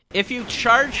if you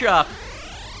charge up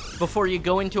before you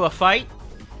go into a fight,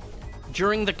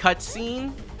 during the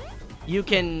cutscene, you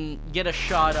can get a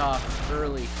shot off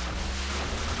early.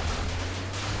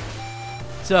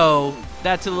 So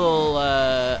that's a little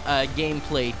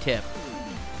gameplay tip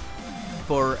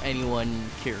for anyone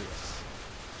curious.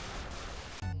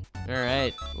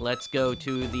 Alright, let's go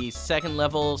to the second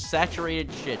level,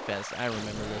 Saturated Shitfest. I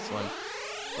remember this one.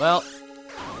 Well,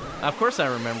 of course I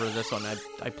remember this one.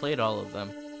 I played all of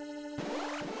them.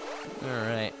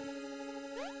 Alright.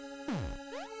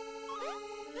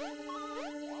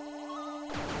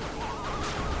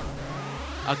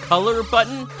 A color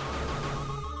button?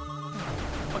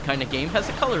 What kind of game has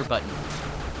a color button?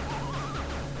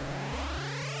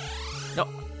 No.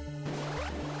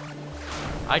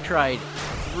 I tried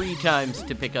 3 times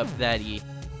to pick up that E.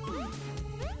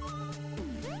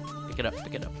 Pick it up,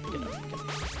 pick it up, pick it up, pick it up.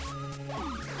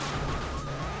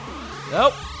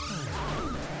 Nope.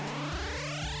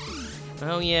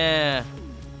 Oh, yeah.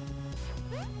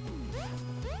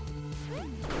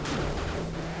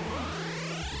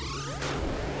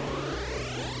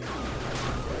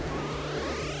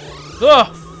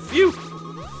 Oh, phew.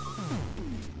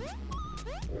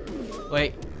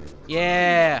 Wait.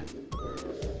 Yeah.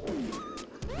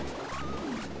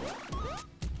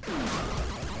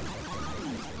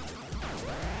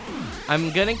 I'm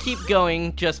gonna keep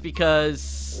going just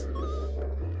because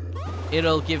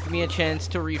it'll give me a chance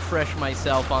to refresh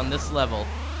myself on this level.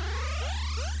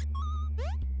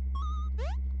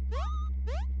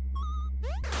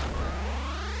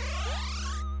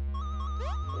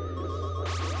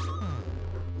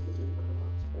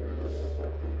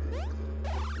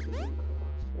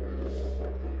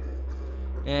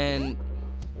 And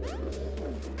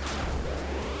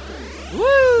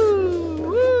woo!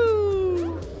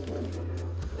 Woo!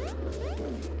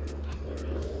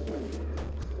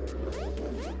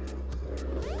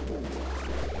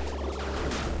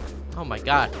 Oh my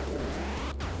god.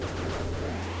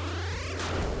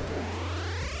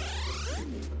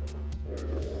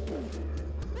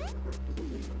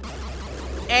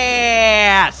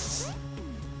 Ass!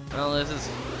 Well, this is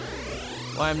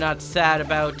why I'm not sad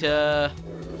about,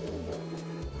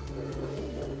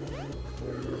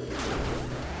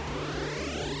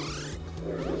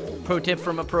 pro tip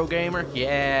from a pro gamer?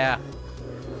 Yeah.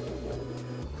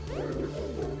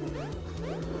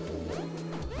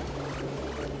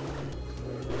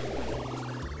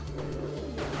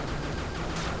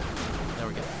 There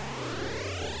we go.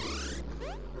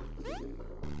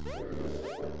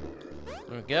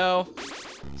 There we go.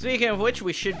 Speaking of which,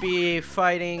 we should be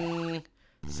fighting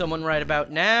someone right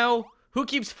about now. Who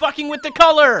keeps fucking with the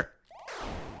color?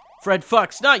 Fred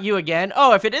fucks, not you again.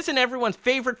 Oh, if it isn't everyone's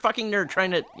favorite fucking nerd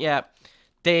trying to... Yeah,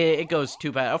 it goes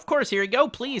too bad. Of course, here you go.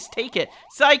 Please, take it.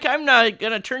 Psych, I'm not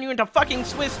gonna turn you into fucking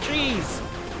Swiss cheese.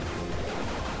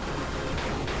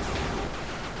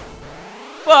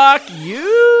 Fuck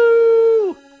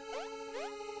you!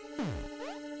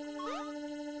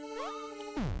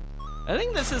 I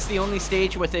think this is the only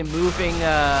stage with a moving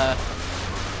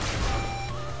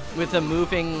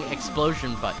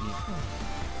explosion button.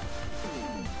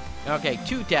 Okay,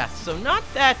 2 deaths, so not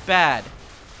that bad.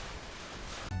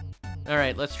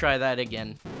 Alright, let's try that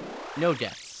again. No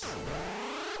deaths.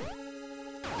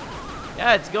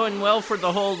 Yeah, it's going well for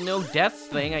the whole no deaths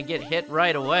thing. I get hit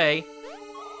right away.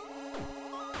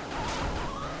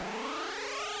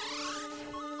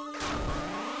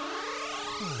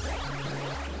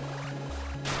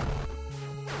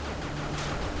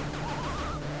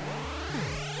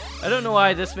 I don't know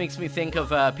why this makes me think of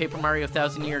Paper Mario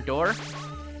 1000 Year Door.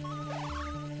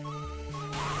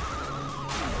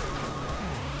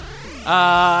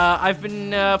 I've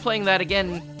been playing that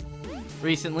again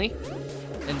recently.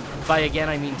 And by again,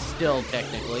 I mean still,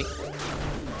 technically.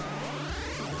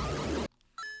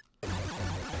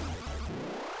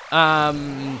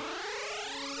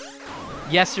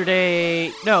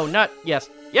 Yesterday... No, not yes.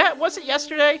 Yeah, was it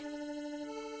yesterday?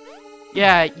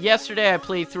 Yeah, yesterday I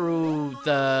played through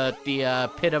the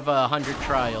Pit of 100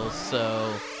 Trials,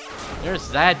 so there's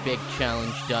that big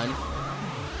challenge done.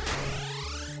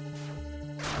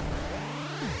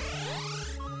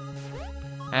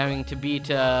 Having to beat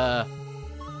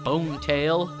Bone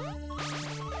Tail.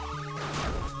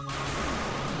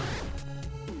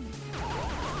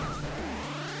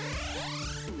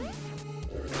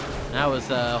 That was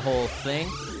a whole thing.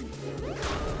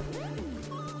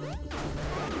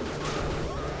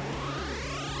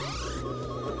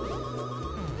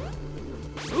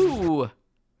 Ooh,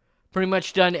 pretty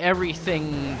much done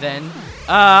everything then.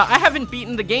 I haven't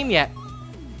beaten the game yet.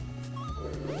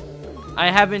 I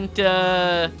haven't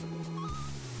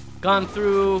gone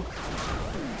through,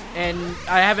 and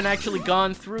I haven't actually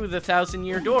gone through the 1000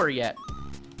 Year Door yet.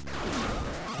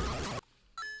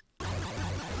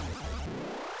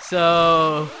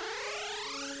 So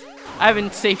I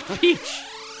haven't saved Peach.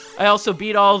 I also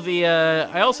beat all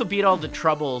the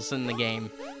troubles in the game.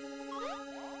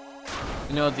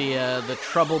 You know, the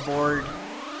trouble board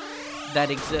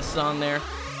that exists on there.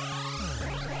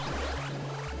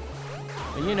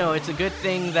 And, you know, it's a good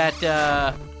thing that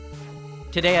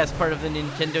today, as part of the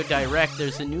Nintendo Direct,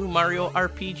 there's a new Mario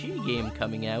RPG game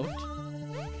coming out.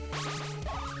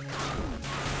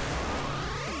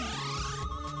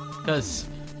 Because,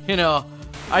 you know,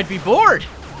 I'd be bored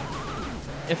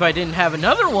if I didn't have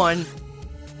another one.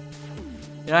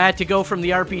 You know, I had to go from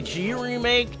the RPG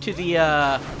remake to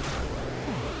the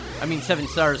I mean 7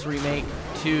 Stars remake,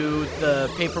 to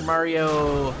the Paper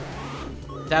Mario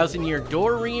Thousand Year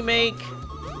Door remake.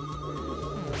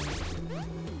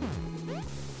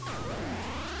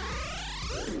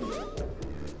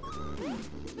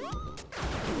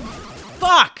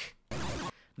 Fuck!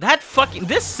 That fucking...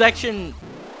 This section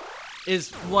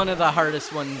is one of the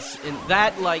hardest ones. And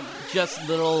that, like, just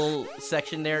little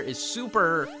section there is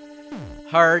super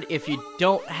hard if you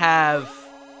don't have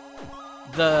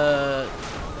the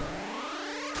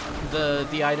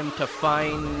item to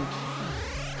find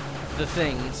the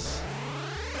things.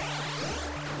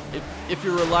 If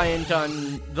you're reliant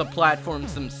on the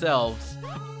platforms themselves.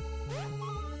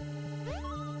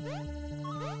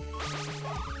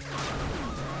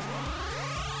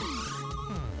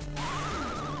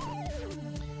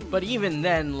 But even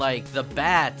then, like, the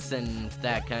bats and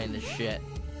that kind of shit.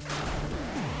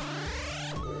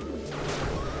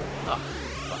 Oh,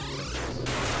 fuck.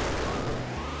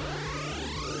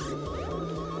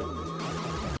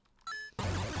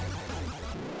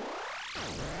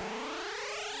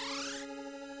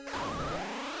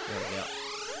 There we go.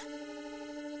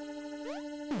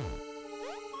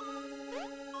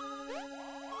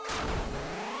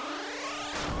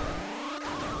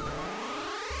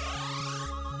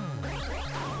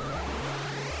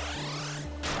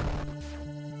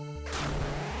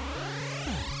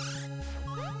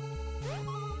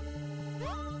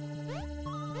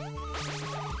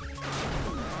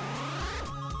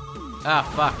 Ah,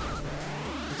 fuck.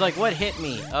 It's like, what hit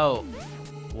me? Oh.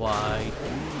 Why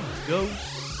do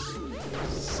ghosts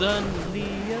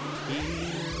suddenly appear?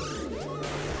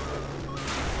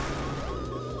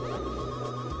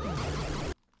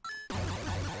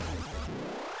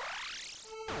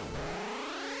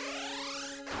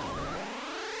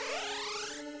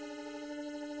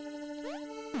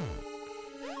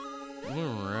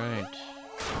 Alright.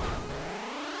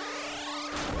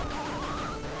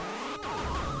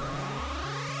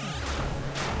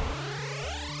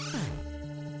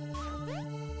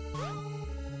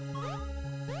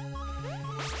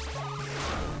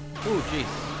 Ooh, jeez.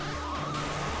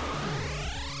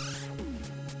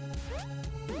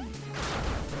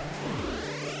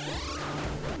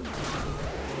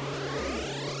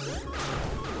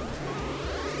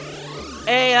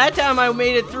 Hey, that time I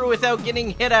made it through without getting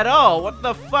hit at all. What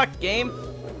the fuck, game?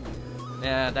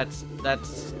 Yeah, that's...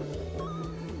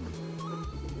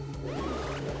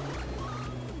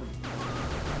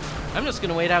 I'm just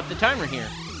gonna wait out the timer here.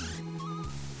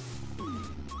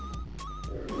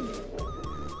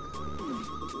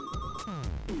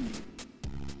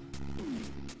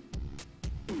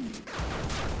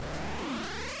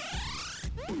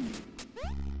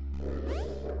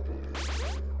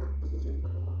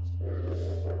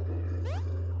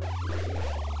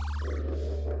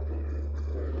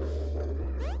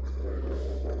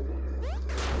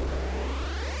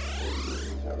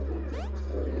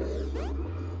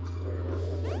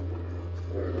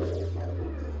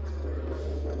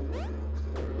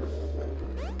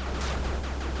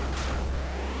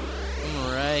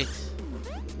 Alright.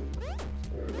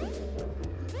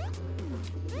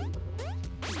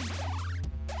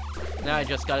 Now I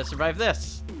just gotta survive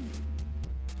this.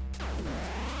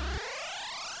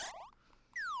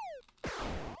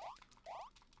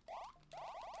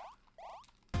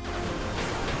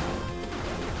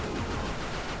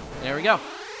 There we go.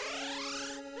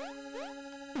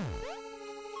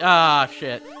 Ah,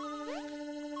 shit.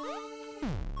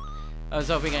 I was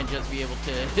hoping I'd just be able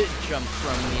to jump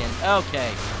from the end.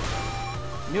 Okay.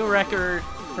 New record.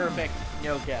 Perfect.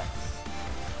 No deaths.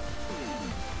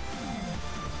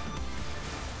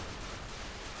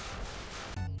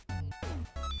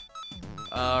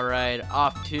 Alright,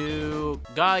 off to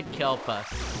God Kelp Us.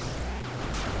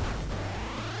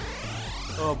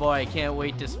 Oh boy, I can't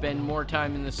wait to spend more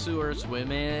time in the sewer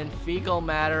swimming in fecal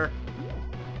matter.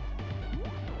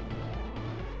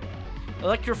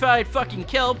 Electrified fucking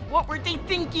kelp, what were they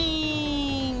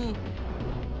thinking?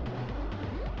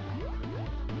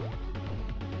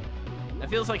 That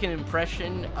feels like an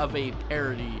impression of a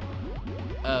parody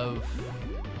of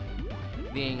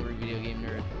the Angry Video Game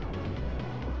Nerd.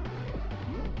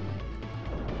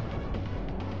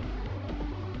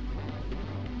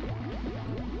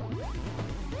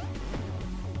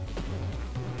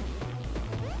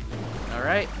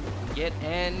 Alright, get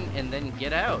in and then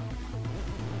get out.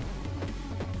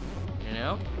 You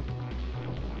know?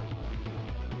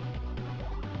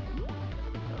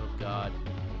 Oh god.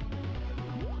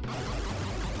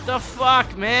 The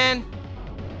fuck, man?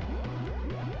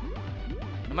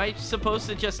 Am I supposed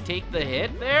to just take the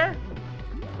hit there?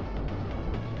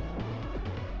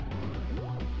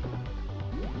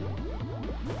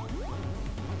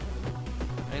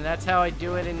 That's how I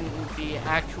do it in the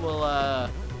actual,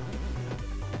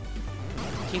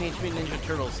 Teenage Mutant Ninja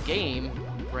Turtles game,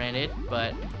 granted,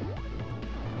 but...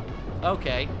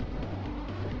 Okay.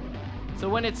 So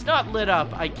when it's not lit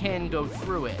up, I can go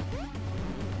through it.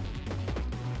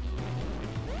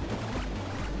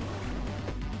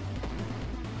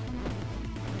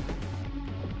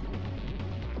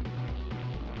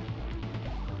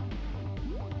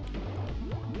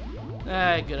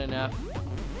 Good enough.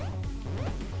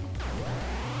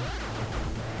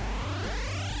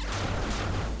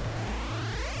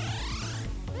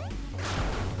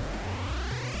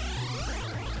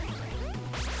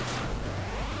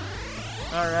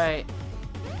 Alright.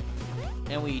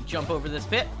 And we jump over this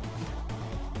pit.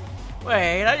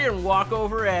 Wait, I didn't walk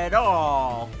over at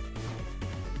all.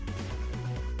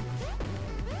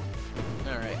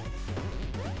 Alright.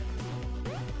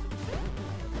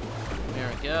 There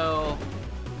we go.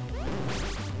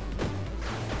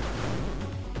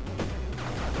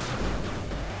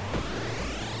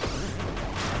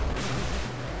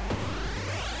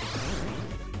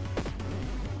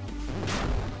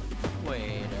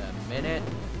 Wait a minute.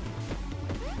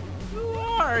 Who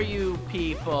are you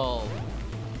people?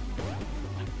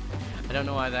 I don't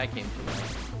know why that came to mind.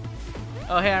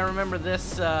 Oh, hey, I remember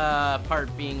this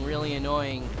part being really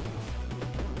annoying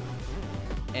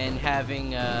and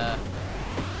having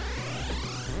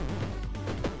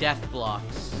death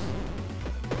blocks.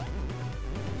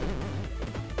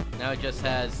 Now it just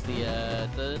has the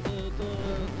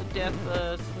death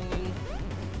swinging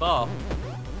ball.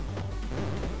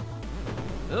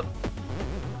 Oop.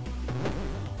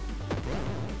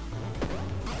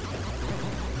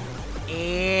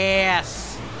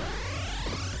 Yes!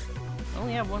 I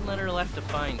only have one letter left to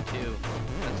find, too.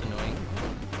 That's annoying.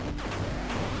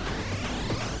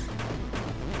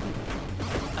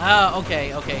 Ah,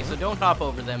 okay, okay, so don't hop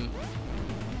over them.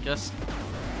 Just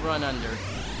run under.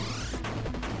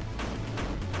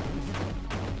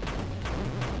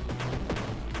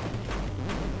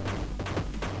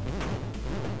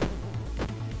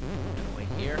 Wait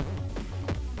here.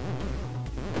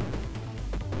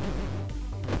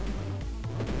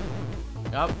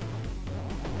 Up.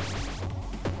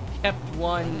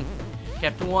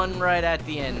 Kept one right at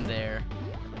the end there.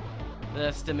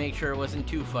 Just to make sure it wasn't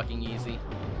too fucking easy.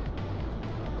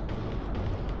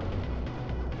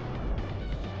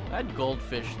 That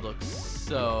goldfish looks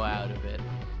so out of it.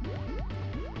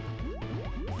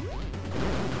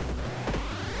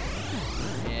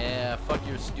 Yeah, fuck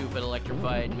your stupid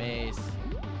electrified maze.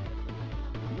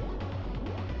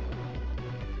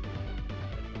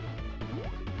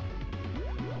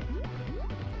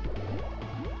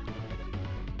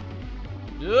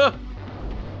 Ugh!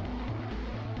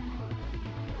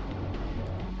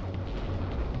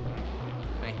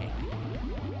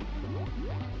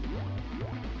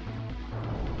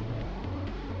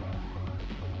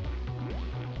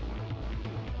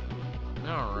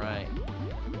 Alright.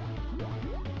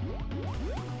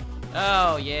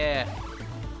 Oh, yeah.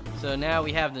 So now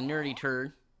we have the nerdy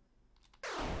turd.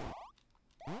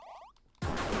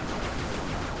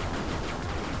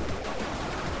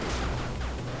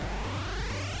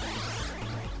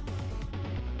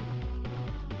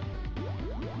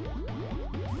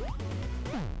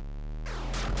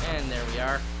 And there we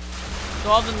are. So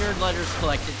all the nerd letters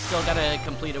collected, still gotta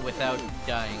complete it without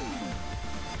dying.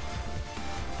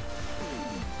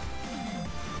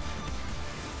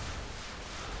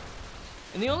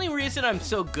 And the only reason I'm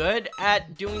so good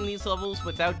at doing these levels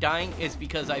without dying is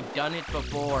because I've done it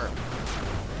before.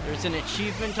 There's an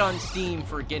achievement on Steam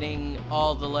for getting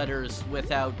all the letters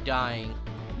without dying.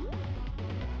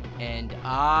 And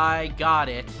I got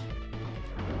it.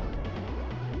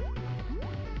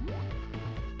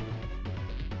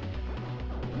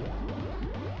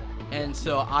 And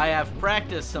so I have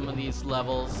practiced some of these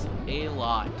levels a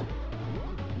lot.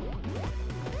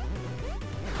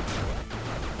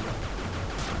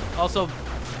 Also,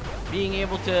 being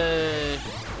able to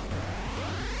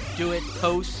do it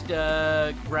post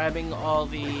grabbing all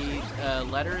the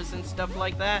letters and stuff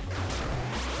like that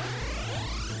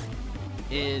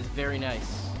is very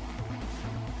nice.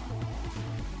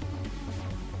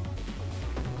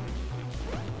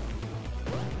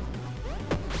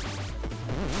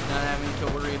 Not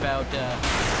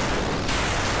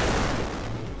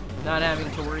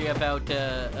having to worry about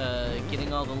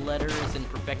getting all the letters and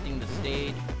perfecting the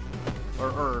stage.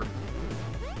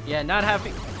 Yeah, not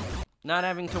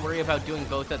having to worry about doing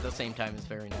both at the same time is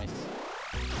very nice.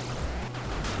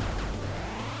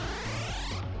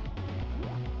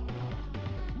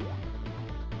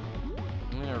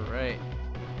 All right.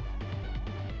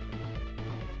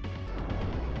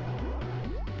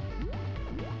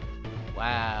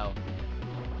 Wow.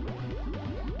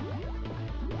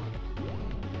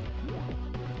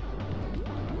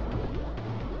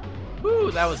 Woo,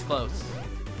 that was close.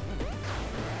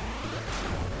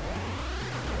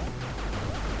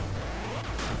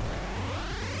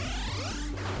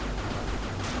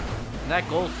 And that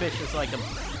goldfish is like a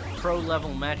pro-level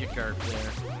Magikarp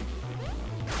there.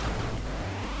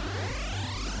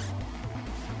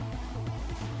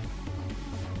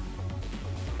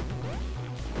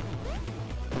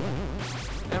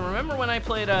 And remember when I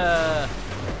played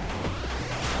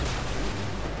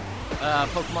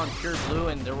Pokemon Pure Blue,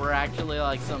 and there were actually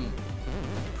like some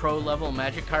pro-level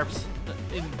Magikarps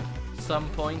in some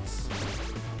points?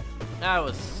 That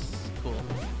was cool.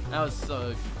 That was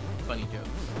so funny jokes.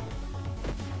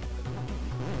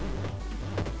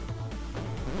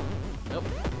 Nope.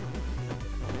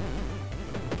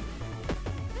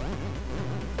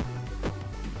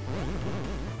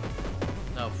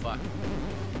 Oh, fuck.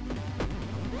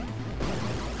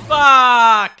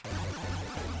 Fuck!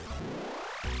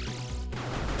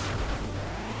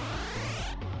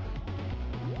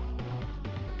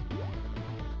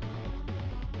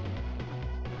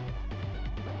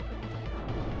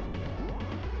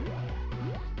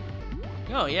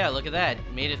 Oh yeah, look at that.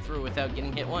 Made it through without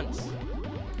getting hit once.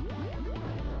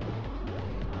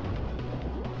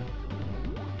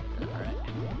 Alright.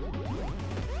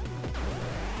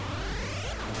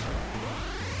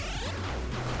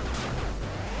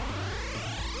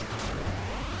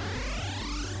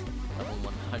 Level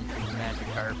 100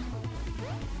 Magikarp.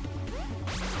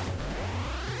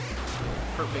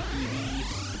 Perfect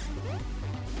EVs.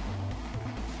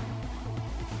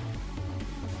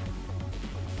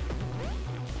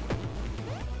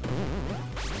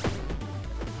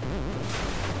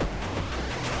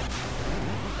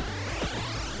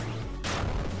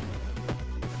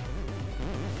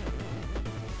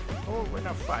 Oh, we're in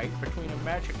a fight between a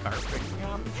Magikarp and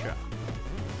Yamcha.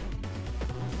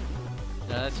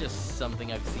 No, that's just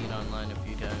something I've seen online a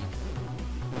few times.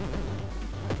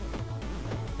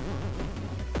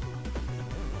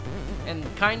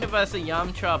 And kind of as a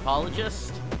Yamcha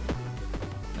apologist,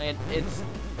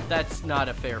 that's not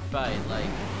a fair fight. Like,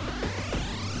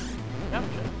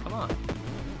 Yamcha, come on.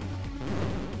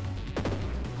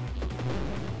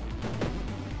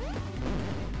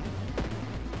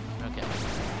 Okay.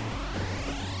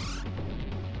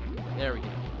 There we go.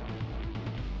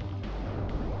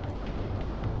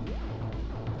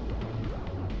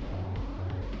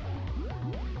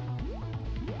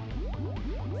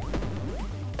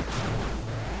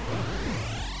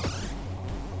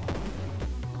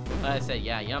 I said,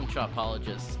 yeah, Yamcha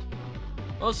apologist.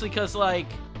 Mostly because, like,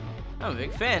 I'm a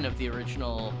big fan of the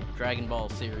original Dragon Ball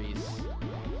series.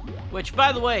 Which,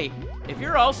 by the way, if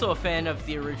you're also a fan of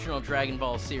the original Dragon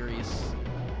Ball series,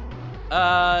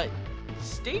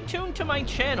 stay tuned to my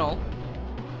channel.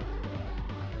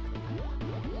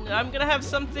 I'm gonna have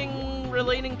something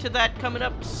relating to that coming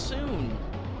up soon.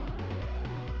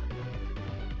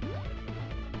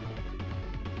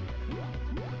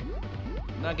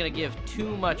 Not gonna give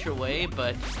too much away,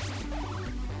 but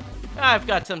I've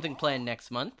got something planned next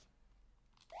month.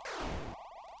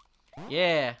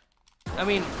 Yeah. I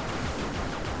mean,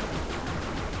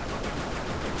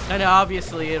 and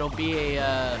obviously it'll be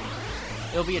a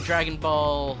Dragon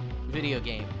Ball video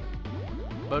game.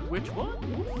 But which one?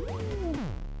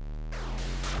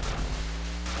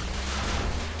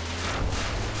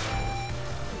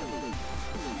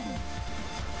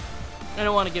 I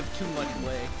don't want to give too much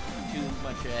away, too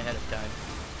much ahead of time.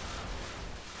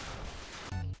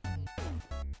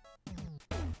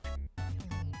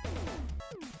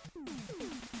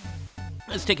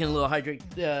 Let's take a little hydrate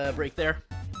break there.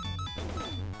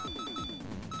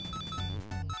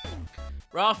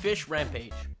 Raw Fish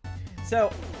Rampage.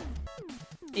 So,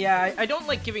 yeah, I don't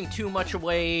like giving too much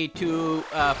away too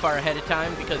far ahead of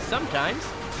time because sometimes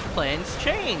plans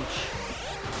change.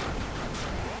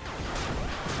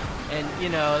 And, you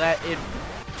know, that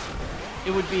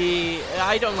it would be,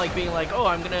 I don't like being like, oh,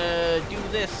 I'm gonna do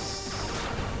this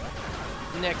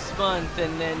next month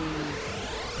and then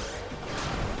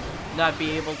not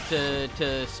be able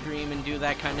to stream and do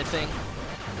that kind of thing.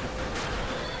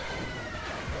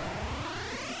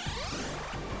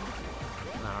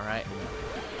 Alright.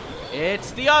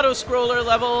 It's the auto-scroller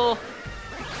level!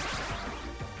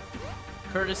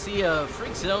 Courtesy of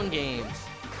Freak Zone Games.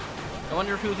 I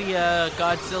wonder who the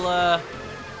Godzilla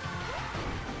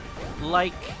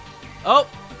like. Oh!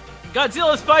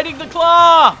 Godzilla's fighting the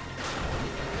Claw!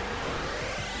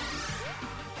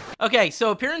 Okay,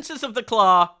 so appearances of the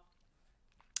Claw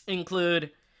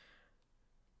include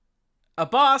a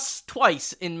boss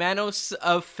twice in Manos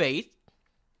of Faith,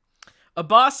 a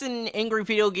boss in Angry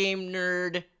Video Game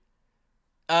Nerd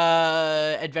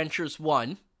Adventures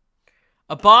 1,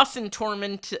 a boss in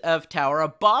Torment of Tower, a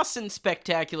boss in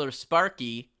Spectacular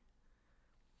Sparky,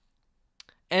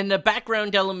 and a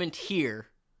background element here.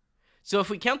 So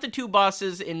if we count the 2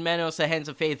 bosses in Manos: The Hands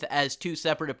of Faith as 2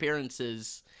 separate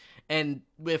appearances, and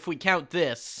if we count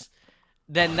this,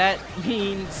 then that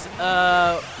means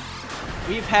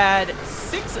we've had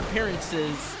 6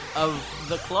 appearances of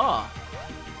the Claw.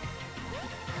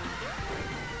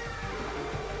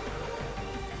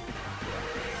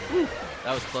 Whew,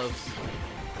 that was close.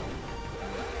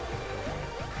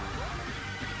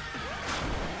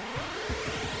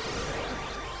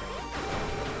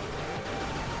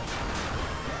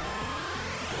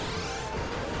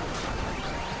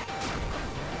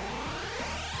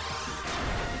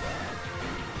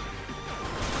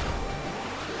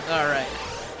 All right.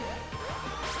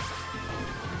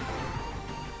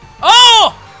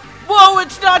 Oh! Whoa,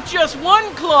 it's not just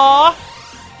 1 claw!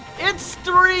 It's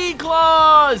 3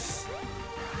 claws!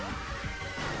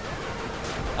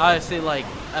 Honestly, like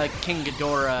a King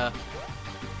Ghidorah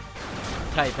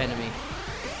type enemy.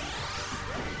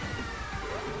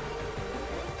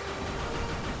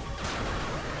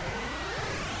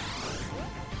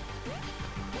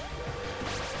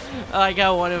 I like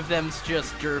how one of them's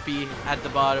just derpy at the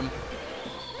bottom.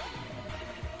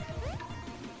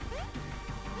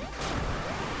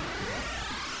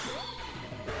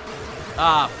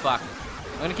 Ah, fuck.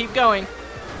 I'm gonna keep going.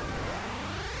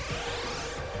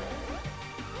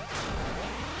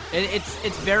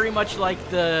 It's very much like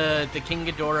the King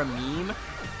Ghidorah meme.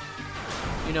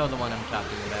 You know the one I'm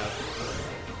talking about.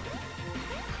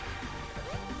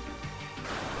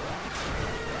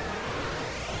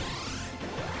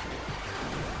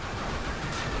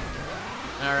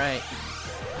 All right.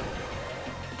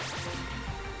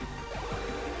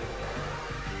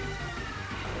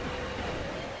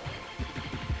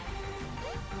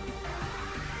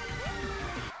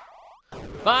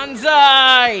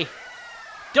 Banzai!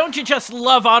 Don't you just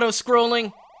love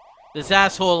auto-scrolling? This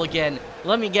asshole again.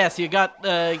 Let me guess, you got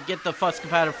get the flux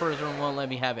capacitor further and won't let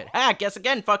me have it. Ha! Guess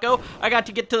again, fucko. I got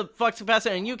to get to the flux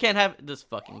capacitor and you can't have this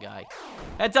fucking guy.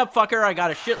 Heads up, fucker. I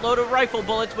got a shitload of rifle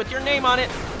bullets with your name on it.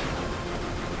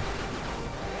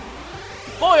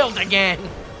 Foiled again!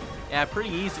 Yeah,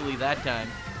 pretty easily that time.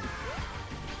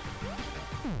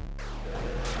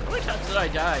 How many times did I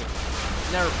die?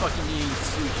 Never fucking eating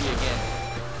sushi again.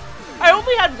 I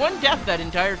only had 1 death that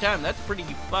entire time. That's pretty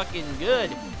fucking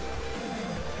good.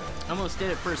 Almost did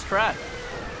it first try.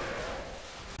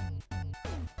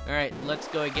 Alright, let's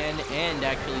go again and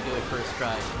actually do it first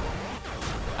try.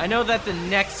 I know that the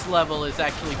next level is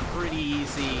actually pretty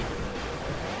easy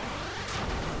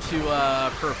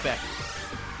to perfect.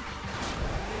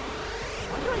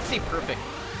 Why do I say perfect?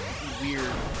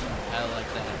 Weird. I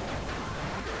like that.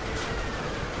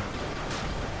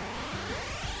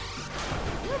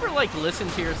 You ever like listen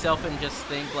to yourself and just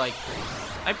think like,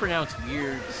 I pronounce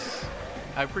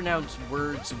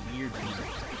words weirdly.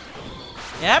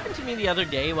 It happened to me the other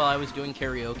day while I was doing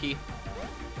karaoke.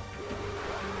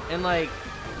 And like,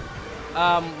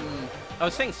 I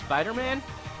was saying Spider-Man.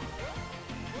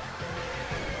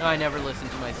 Oh, I never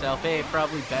listened to myself. Hey,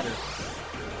 probably better.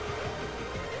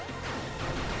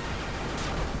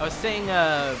 I was saying,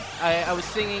 I was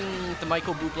singing the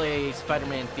Michael Bublé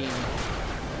Spider-Man theme,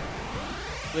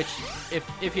 which,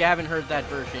 if you haven't heard that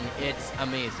version, it's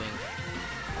amazing.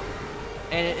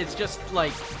 And it's just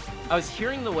like, I was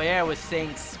hearing the way I was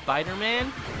saying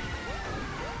Spider-Man,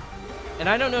 and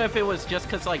I don't know if it was just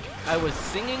because, like, I was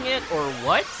singing it or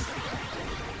what,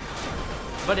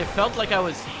 but it felt like I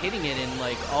was hitting it in,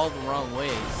 like, all the wrong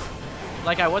ways.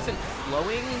 Like, I wasn't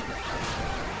flowing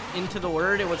into the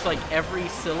word. It was like every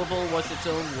syllable was its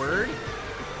own word.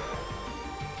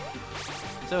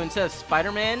 So instead of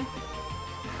Spider-Man,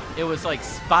 it was like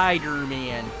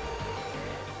Spider-Man,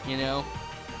 you know?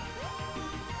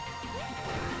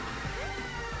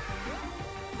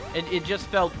 It just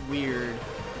felt weird,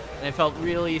 and I felt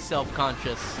really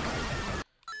self-conscious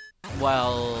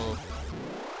while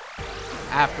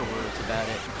afterwards about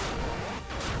it.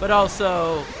 But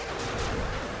also,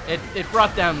 it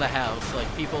brought down the house.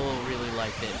 Like, people really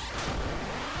liked it.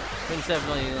 Instead of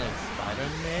like,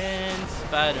 Spider-Man,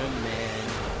 Spider-Man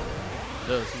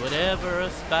does whatever a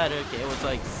spider can. It was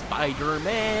like,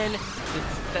 Spider-Man.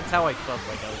 That's how I felt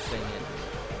like I was saying it.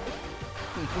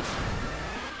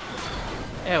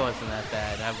 It wasn't that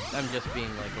bad. I'm just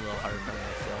being like a little hard on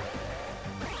myself.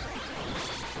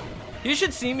 You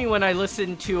should see me when I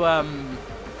listen to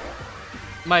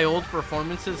my old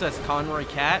performances as Conroy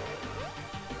Cat.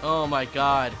 Oh my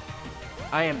god.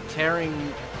 I am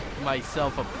tearing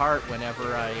myself apart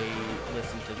whenever I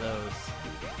listen to those.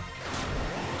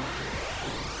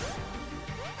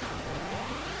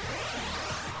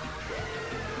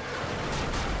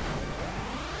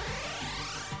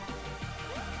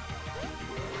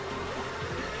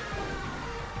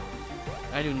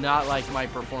 I do not like my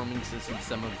performances in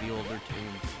some of the older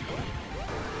tunes.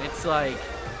 It's like,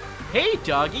 hey,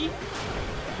 doggy,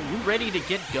 are you ready to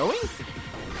get going?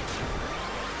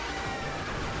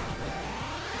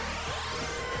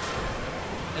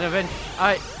 And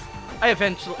I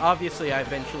eventually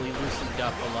loosened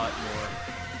up a lot more,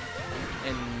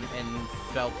 and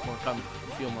feel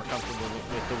more comfortable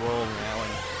with the role now.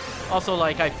 And also,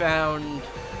 like, I found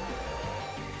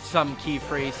some key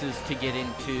phrases to get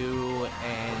into,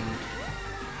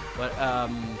 but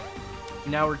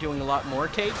now we're doing a lot more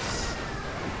takes.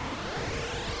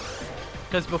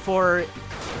 Because before,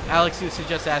 Alex used to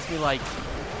just ask me, like,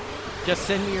 just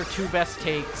send me your 2 best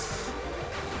takes.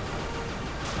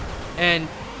 And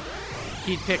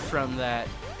he'd pick from that.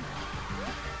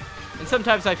 And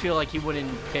sometimes I feel like he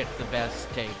wouldn't pick the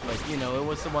best take, but, you know, it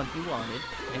was the one he wanted,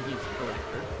 and he's a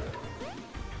collector.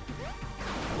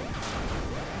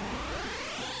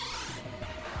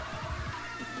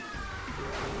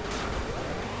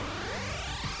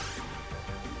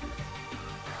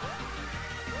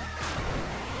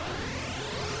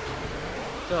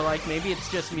 So, like, maybe it's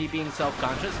just me being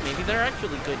self-conscious. Maybe they're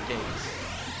actually good takes.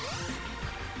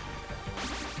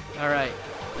 Alright.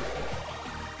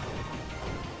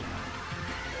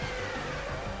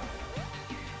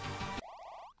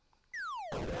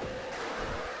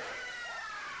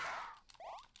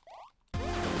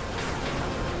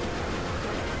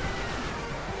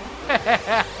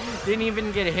 Didn't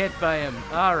even get hit by him.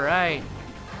 Alright.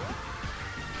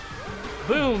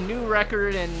 Boom! New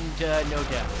record and no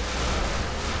death.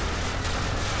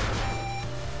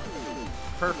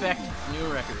 Perfect. New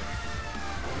record.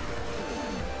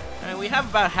 Alright, we have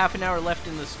about half an hour left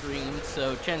in the stream,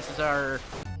 so chances are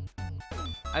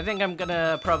I think I'm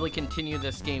gonna probably continue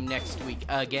this game next week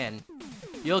again.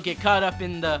 You'll get caught up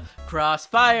in the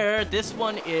crossfire. This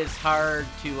one is hard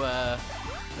to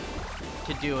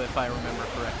do if I remember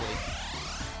correctly.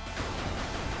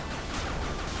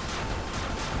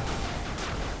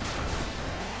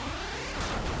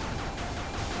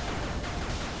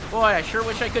 Boy, I sure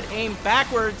wish I could aim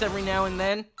backwards every now and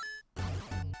then.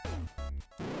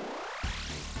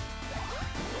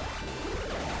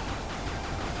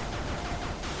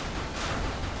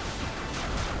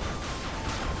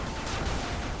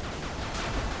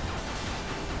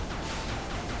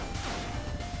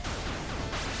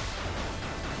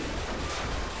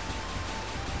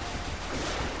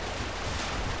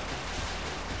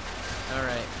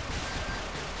 Alright.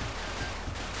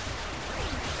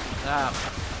 Ah,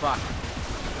 fuck.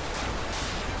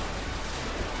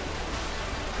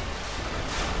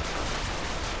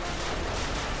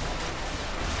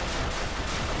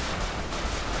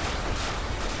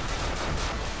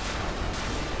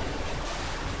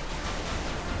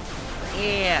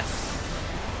 Yes!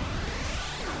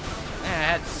 I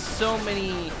had so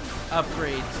many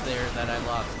upgrades there that I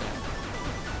lost now.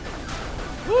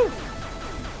 Woo!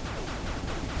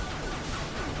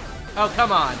 Oh,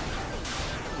 come on.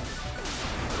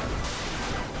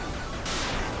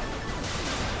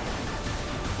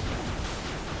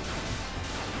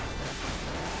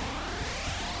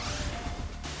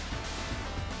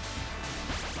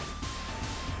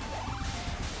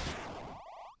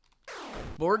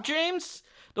 Board games?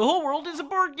 The whole world is a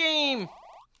board game!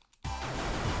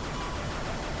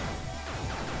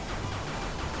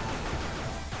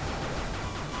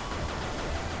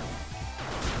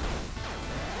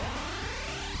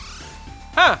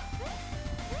 Huh.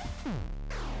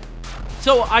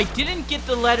 So I didn't get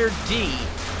the letter D,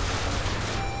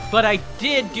 but I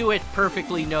did do it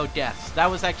perfectly, no deaths. That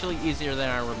was actually easier than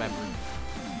I remembered.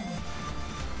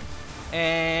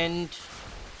 And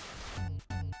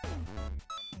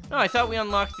no, I thought we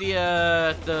unlocked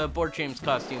the Board James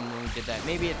costume when we did that.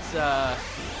 Maybe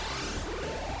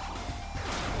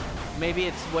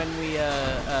it's when we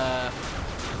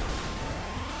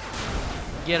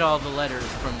get all the letters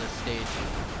from this stage.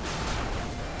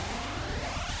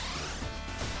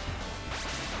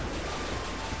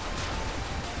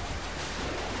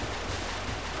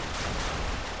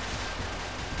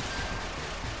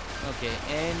 Okay,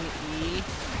 N-E.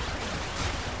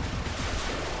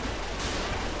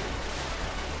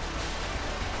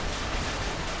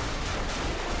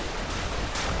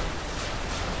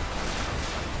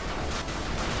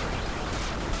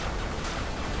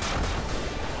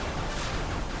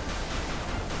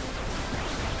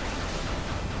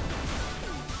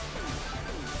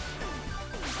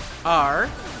 R.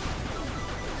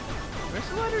 Where's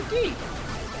the letter D?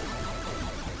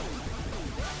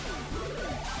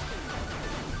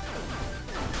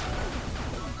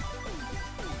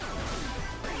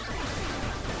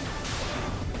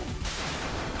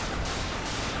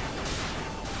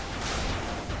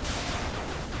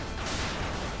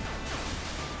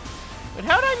 But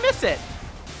how'd I miss it?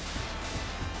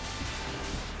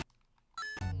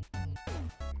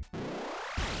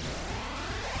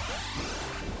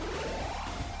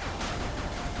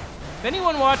 If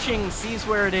anyone watching sees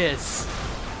where it is.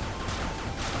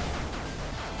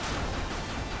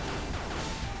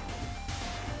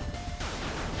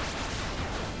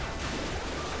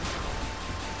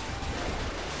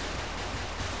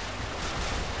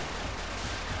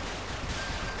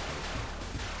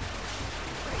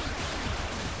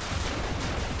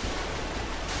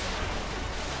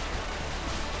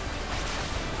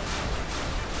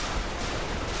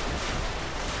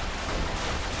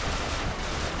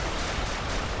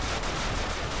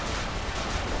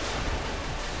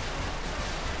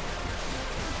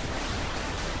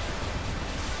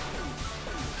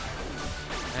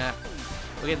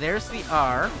 Okay, there's the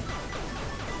R.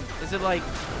 Is it like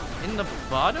in the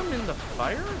bottom in the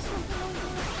fire or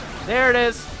something? There it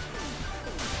is.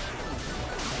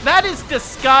 That is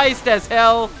disguised as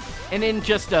hell and in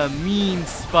just a mean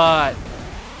spot.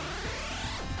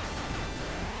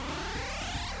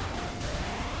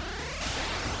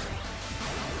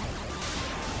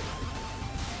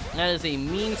 That is a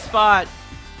mean spot.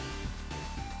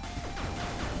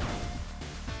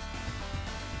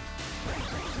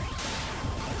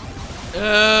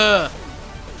 Ugh.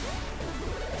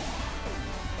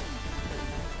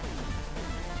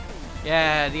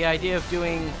 Yeah, the idea of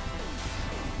doing...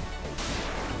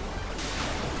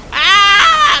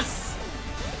 Ass!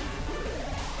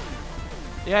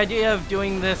 The idea of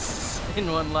doing this in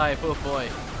one life, oh boy.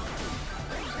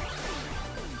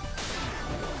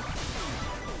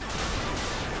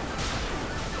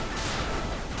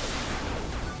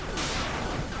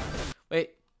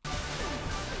 Wait.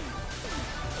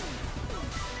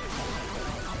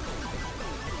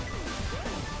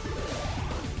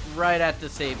 Right at the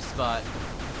save spot.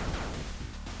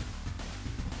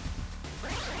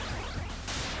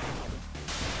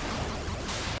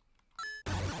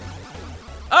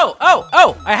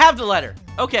 Oh! I have the letter.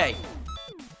 Okay.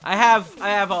 I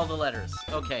have all the letters.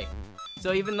 Okay.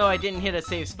 So even though I didn't hit a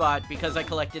save spot because I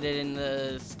collected it in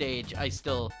the stage, I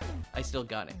still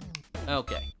got it.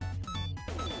 Okay.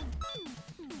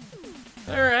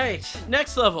 All right.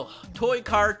 Next level. Toy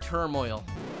Car Turmoil.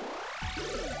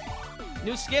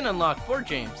 New skin unlocked for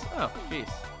James. Oh, jeez.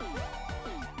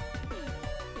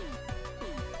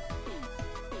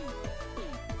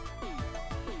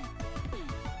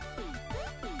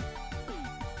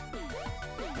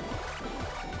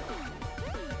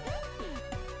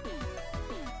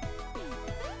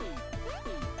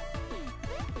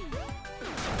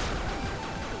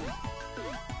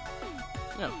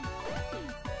 No.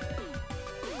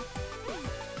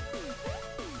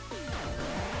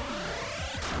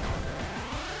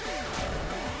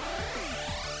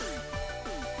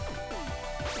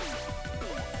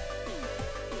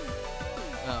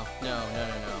 Oh, no.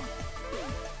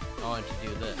 I want to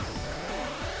do this.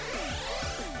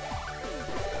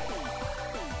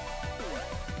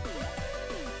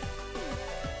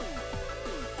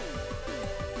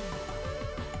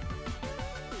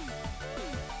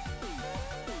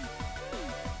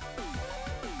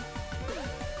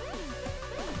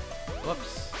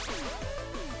 Whoops.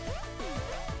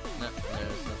 No,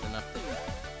 there's nothing up there.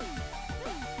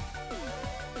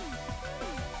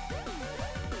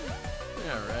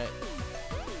 Alright.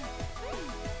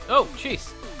 Oh,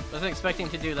 jeez. Wasn't expecting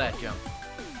to do that jump.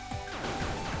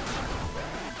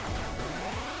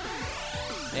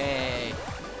 Hey.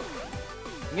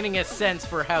 I'm getting a sense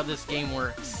for how this game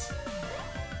works.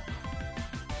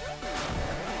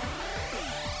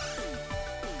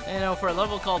 You know, for a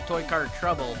level called Toy Car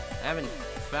Trouble, I haven't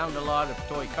found a lot of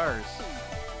toy cars.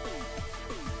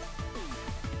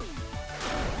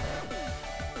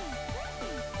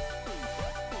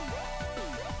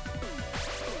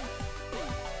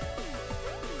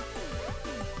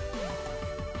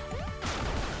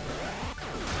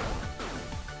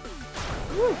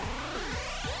 Woo.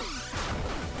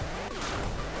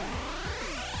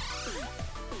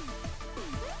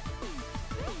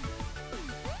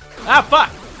 Ah, fuck!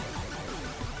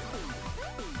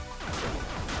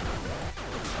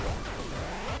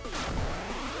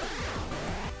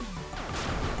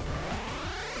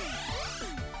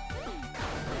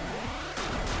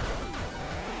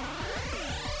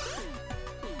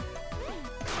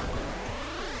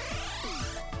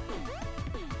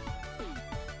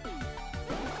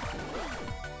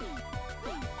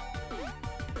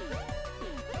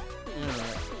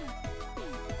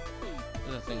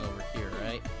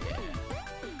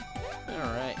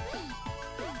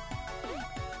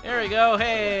 There we go.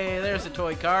 Hey, there's a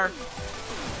toy car.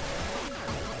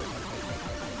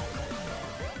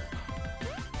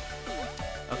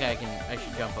 Okay, I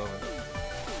should jump over.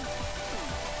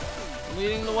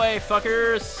 Leading the way,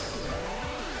 fuckers.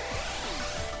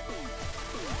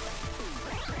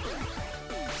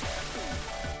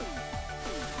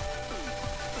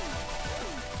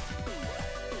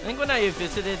 I think when I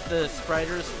visited the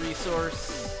Spriters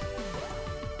resource,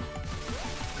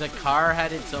 the car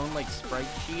had its own, like, sprite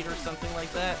sheet or something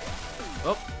like that.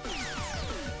 Oh.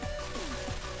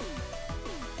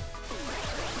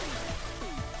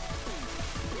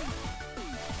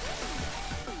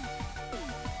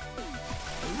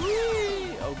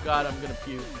 Whee! Oh god, I'm gonna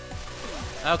puke.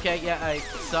 Okay, yeah, I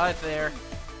saw it there.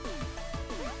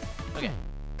 Okay.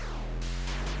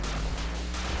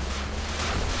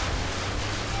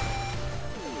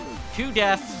 Two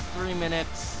deaths, 3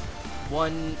 minutes,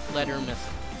 1 letter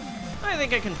missing. I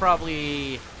think I can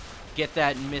probably get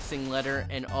that missing letter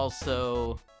and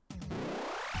also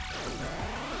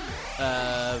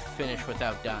finish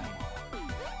without dying.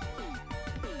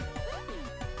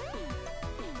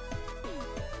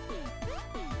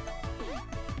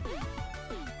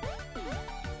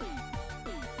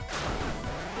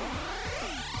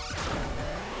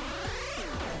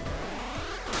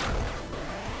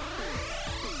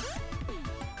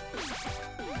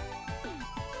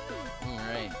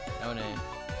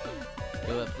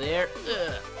 Go up there,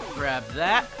 grab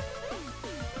that.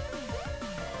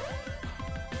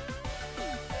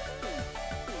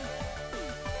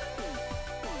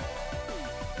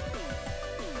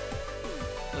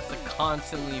 That's a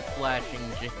constantly flashing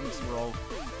James roll.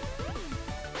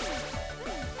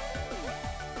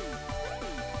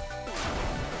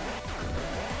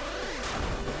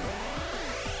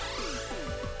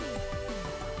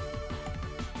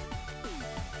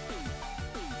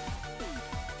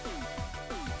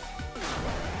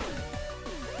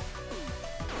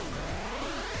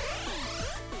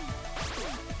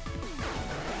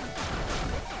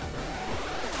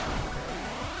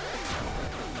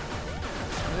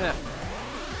 Yeah.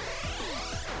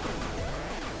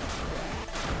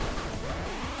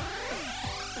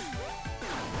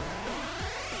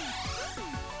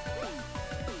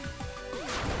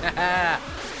 Haha!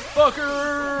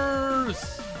 Fuckers!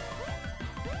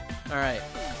 Alright.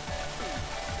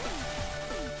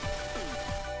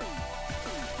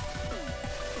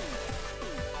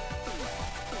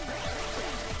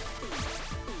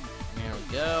 There we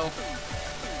go.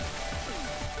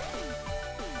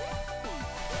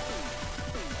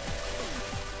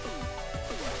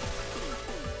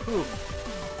 Ooh.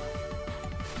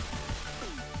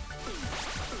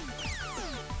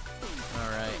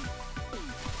 Alright.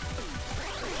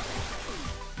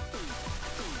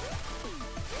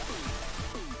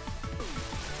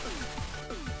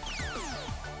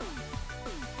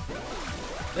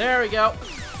 There we go.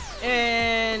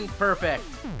 And perfect.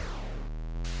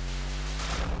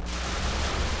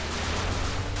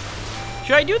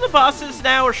 Should I do the bosses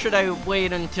now or should I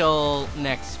wait until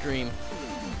next stream?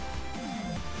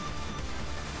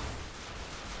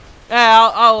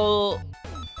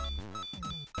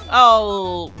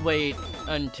 I'll wait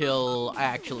until I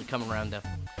actually come around to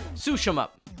swoosh them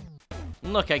up.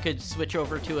 And look, I could switch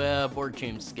over to a board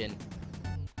game skin.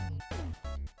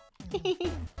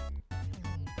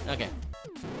 Okay.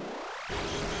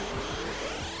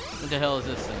 What the hell is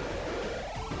this thing?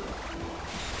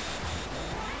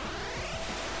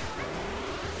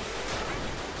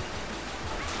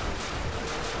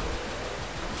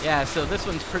 Yeah, so this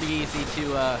one's pretty easy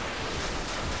to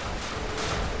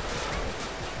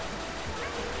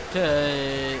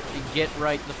get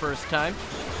right the first time.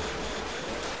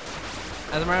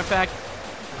 As a matter of fact,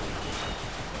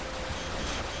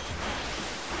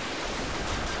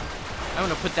 I'm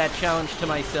gonna put that challenge to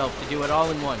myself to do it all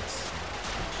in once.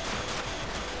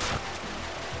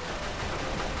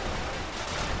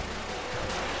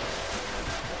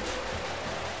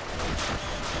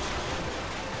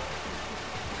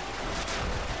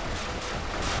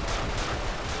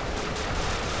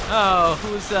 Oh,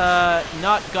 who's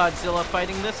not Godzilla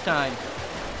fighting this time?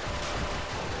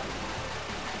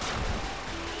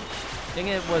 I think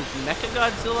it was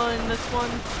Mechagodzilla in this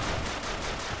one.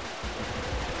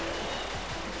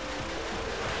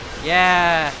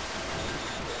 Yeah.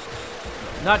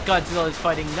 Not Godzilla is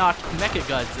fighting not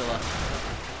Mechagodzilla.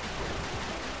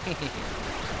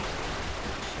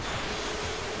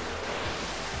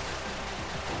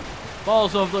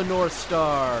 Balls of the North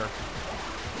Star.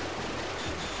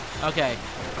 Okay.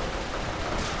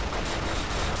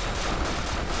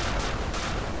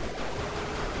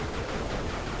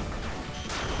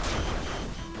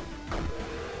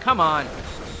 Come on.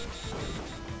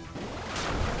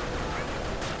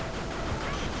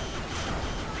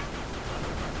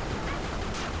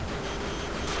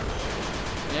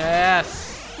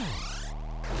 Yes.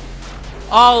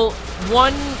 All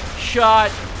one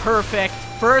shot, perfect.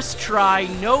 First try,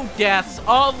 no deaths,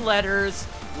 all letters.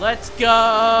 Let's go.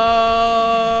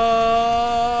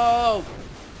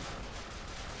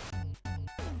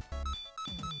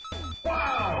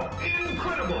 Wow,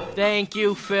 incredible. Thank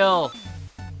you, Phil.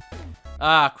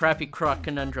 Ah, crappy croc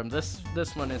conundrum. This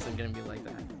one isn't gonna be like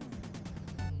that.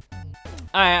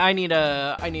 I need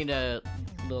a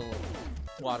little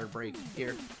water break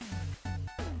here.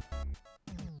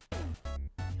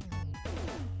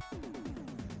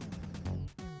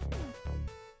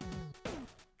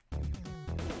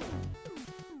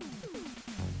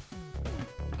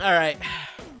 All right.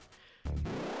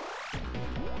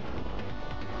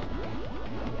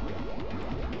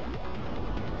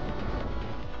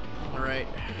 All right.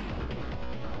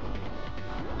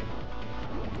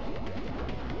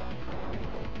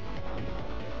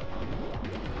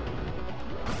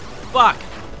 Fuck.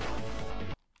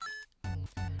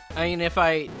 I mean, if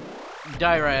I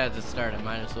die right at the start, I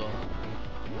might as well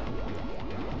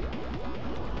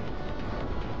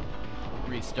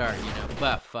restart, you know.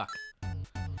 But fuck.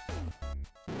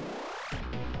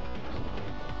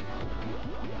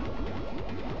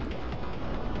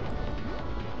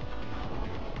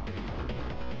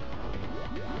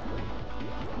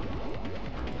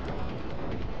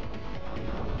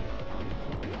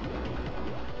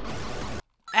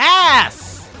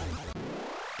 Ass!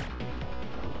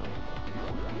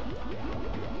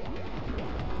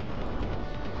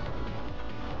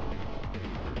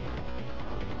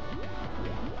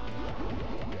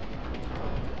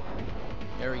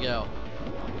 There we go.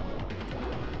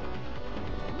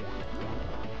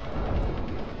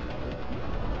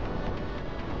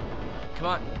 Come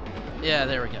on. Yeah,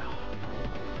 there we go.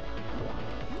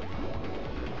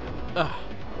 Ugh.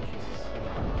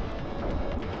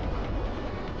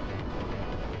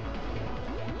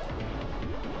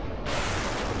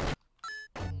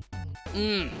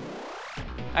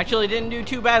 Actually, didn't do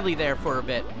too badly there for a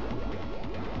bit.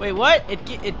 Wait, what?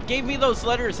 It gave me those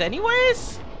letters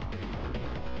anyways?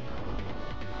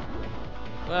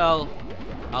 Well,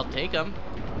 I'll take them.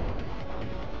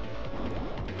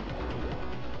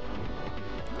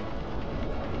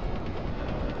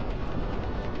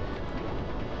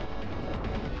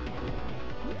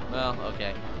 Well,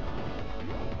 okay.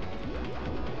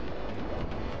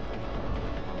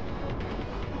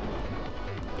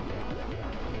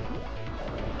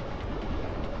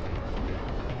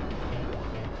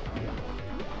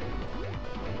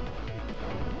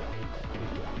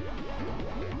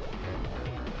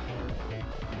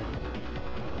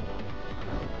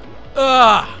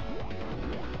 Ugh!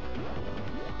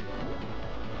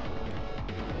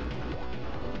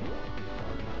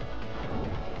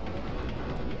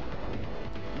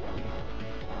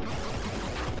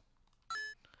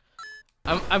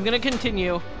 I'm gonna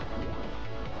continue.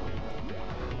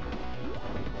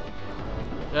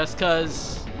 Just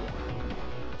cause,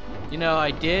 you know,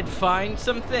 I did find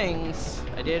some things.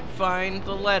 I did find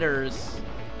the letters.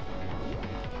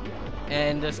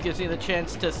 And this gives me the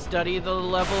chance to study the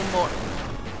level more.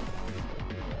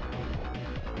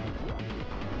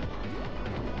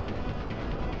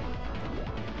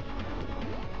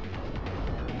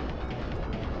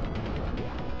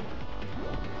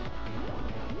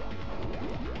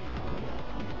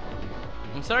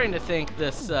 I'm starting to think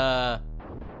this, I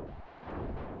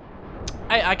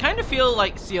kind of feel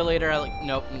like, see you later,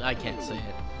 nope, I can't say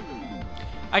it.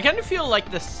 I kind of feel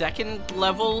like the second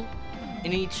level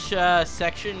in each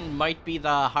section might be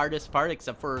the hardest part,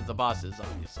 except for the bosses,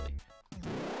 obviously.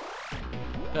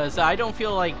 Because I don't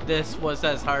feel like this was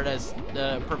as hard as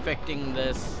perfecting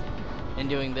this and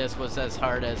doing this was as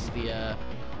hard as the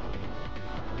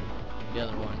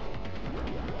other one.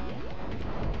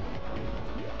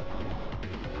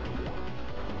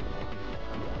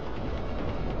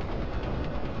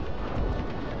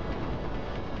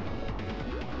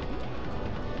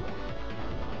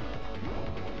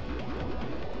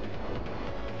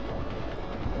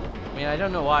 I mean, I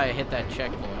don't know why I hit that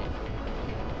checkpoint.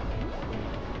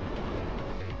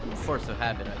 Force of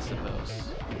habit, I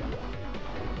suppose.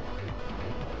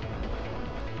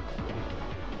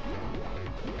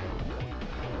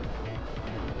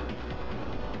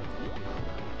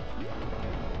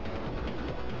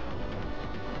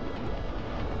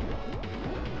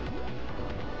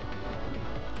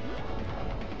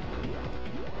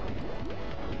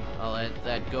 I'll let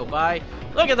that go by.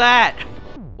 Look at that!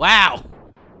 Wow!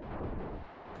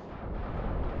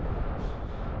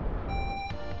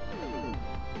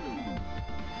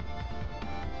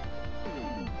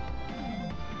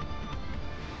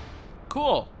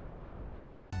 Cool.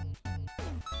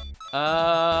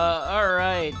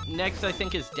 Alright. Next, I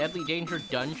think, is Deadly Danger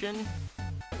Dungeon.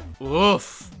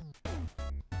 Oof.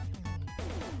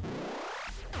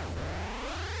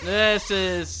 This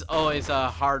is always a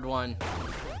hard one.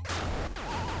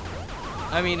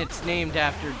 I mean, it's named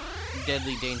after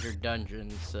Deadly Danger Dungeon,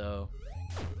 so...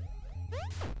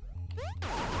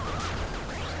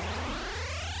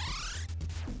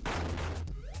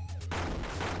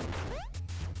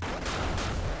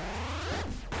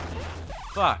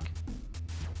 Fuck.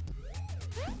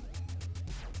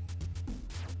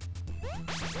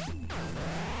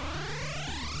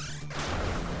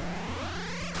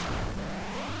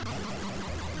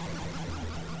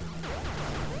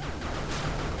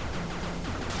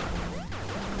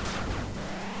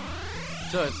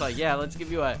 So it's like, yeah, let's give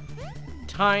you a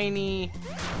tiny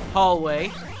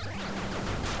hallway.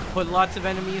 Put lots of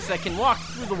enemies that can walk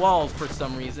through the walls for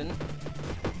some reason.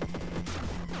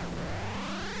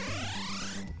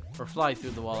 Or fly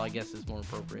through the wall, I guess, is more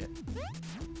appropriate.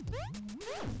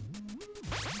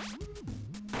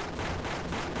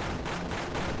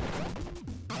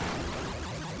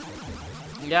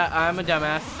 Yeah, I'm a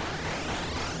dumbass.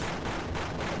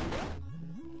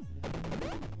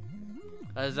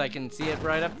 As I can see it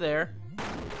right up there.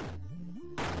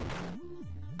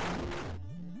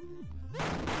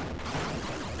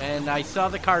 And I saw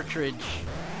the cartridge,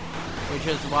 which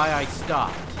is why I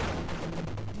stopped.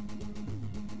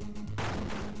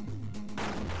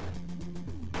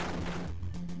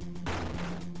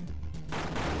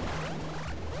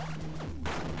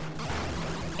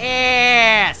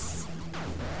 Ass!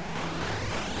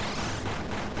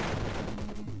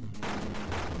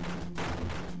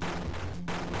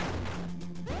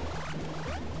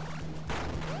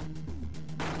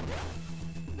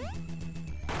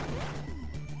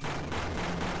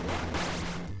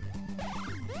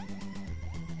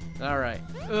 All right.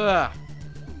 Ugh.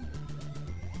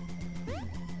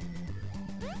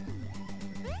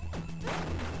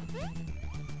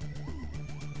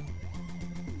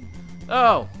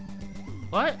 Oh.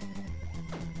 What?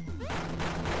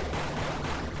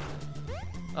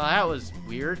 Oh, that was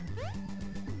weird.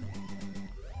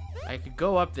 I could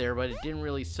go up there, but it didn't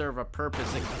really serve a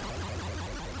purpose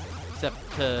except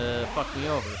to fuck me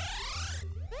over.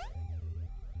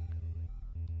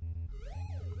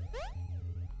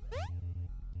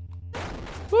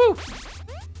 Woo!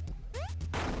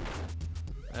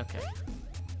 Okay.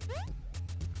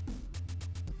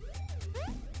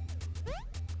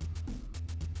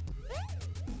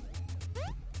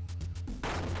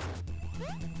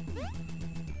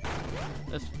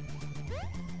 This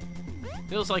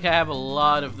feels like I have a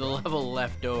lot of the level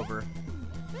left over.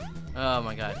 Oh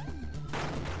my god.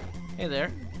 Hey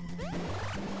there.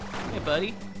 Hey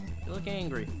buddy. You look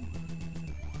angry.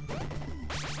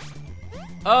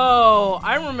 Oh,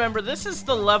 I remember. This is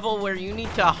the level where you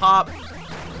need to hop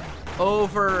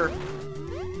over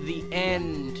the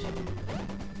end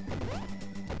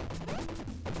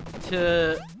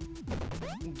to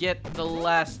get the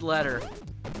last letter.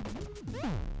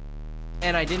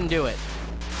 And I didn't do it.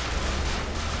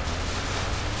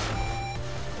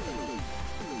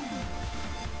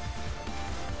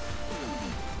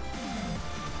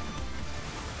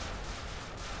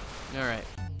 All right.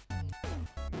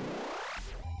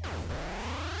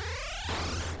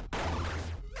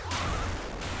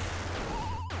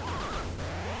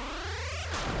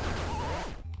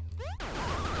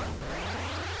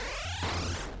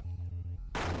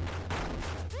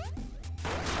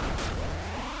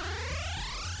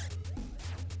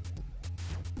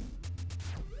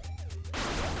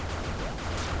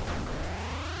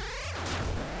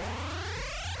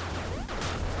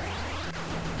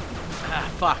 Ah,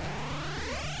 fuck.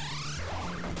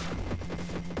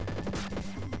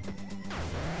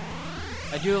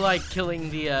 I do like killing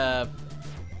the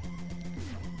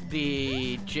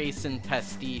Jason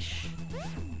pastiche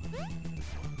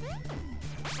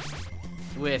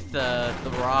with the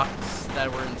rocks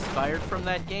that were inspired from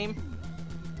that game.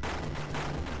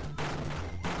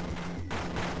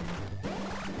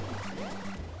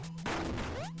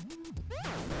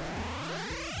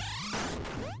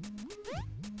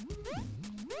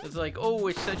 It's like, oh,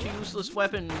 it's such a useless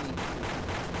weapon.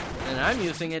 And I'm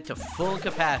using it to full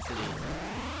capacity.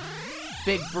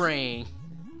 Big brain.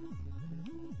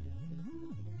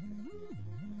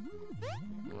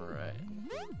 Alright.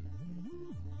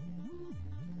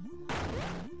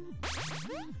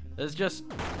 It's just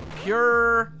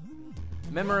pure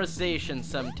memorization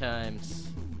sometimes.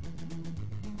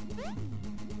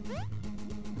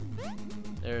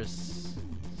 There's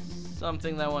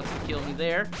something that wants to kill me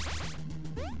there.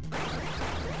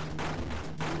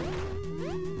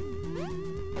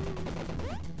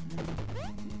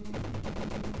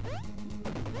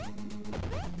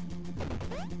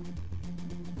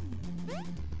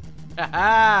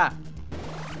 Haha!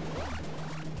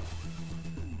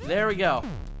 There we go.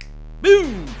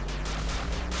 Boom!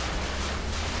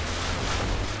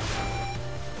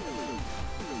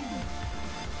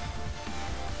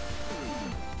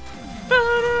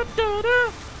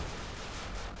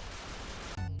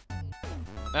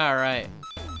 Alright.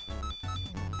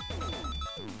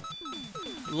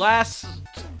 Last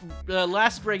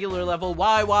regular level,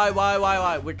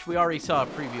 why, which we already saw a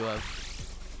preview of.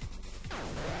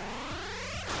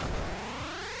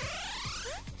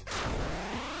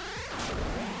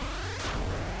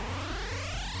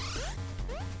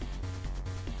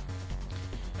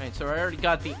 Alright, so I already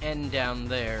got the end down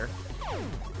there.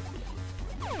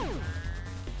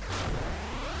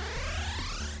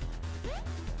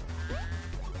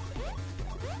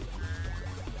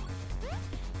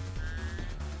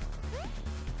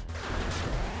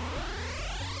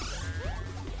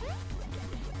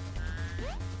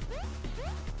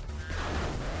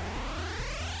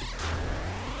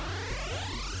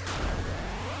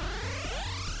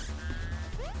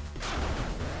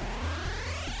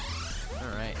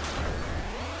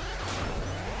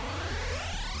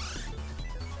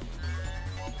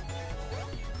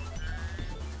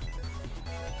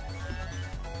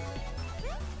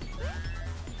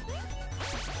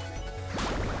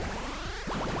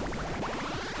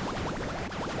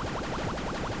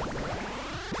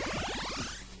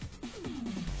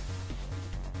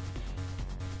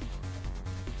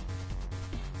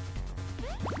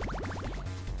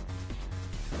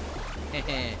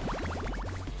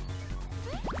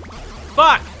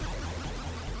 Fuck!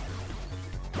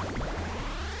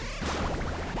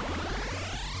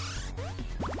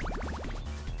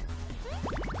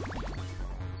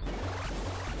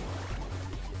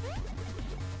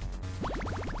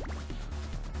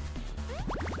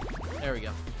 There we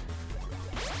go.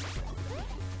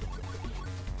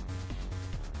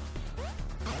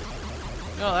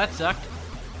 Oh, that sucked.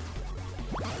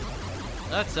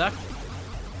 That sucked.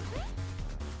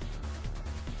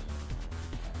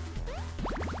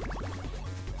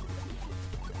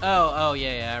 Oh,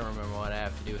 yeah, I remember what I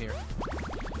have to do here.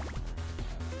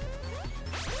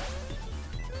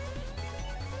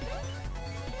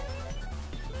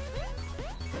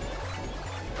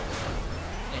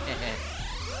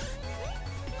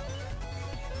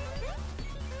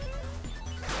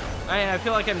 I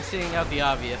feel like I'm seeing out the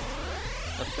obvious.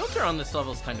 The filter on this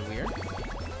level is kind of weird.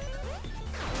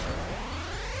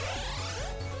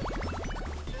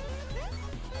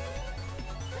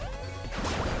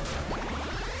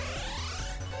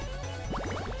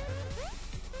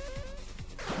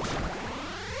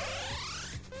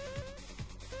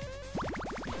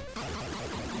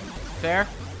 Fair.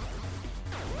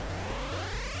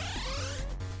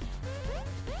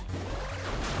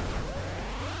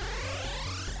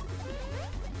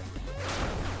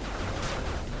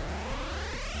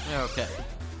 Okay.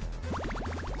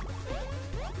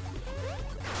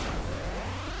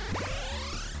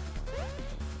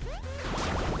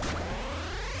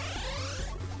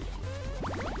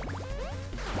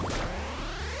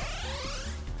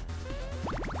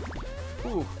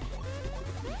 Ooh.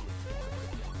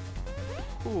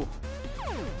 Ooh.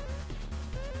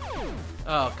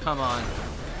 Oh, come on.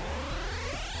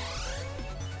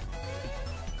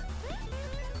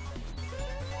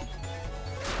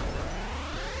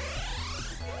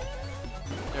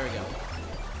 There we go.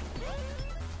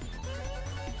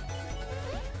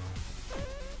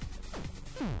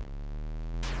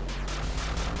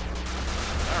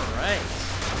 Alright.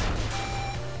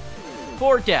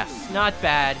 4 deaths, not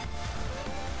bad.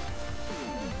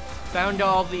 Found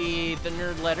all the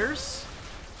nerd letters,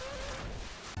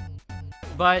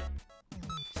 but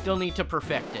still need to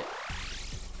perfect it.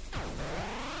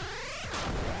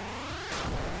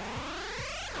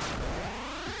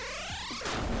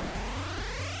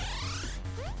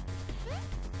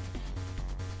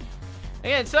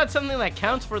 Again, it's not something that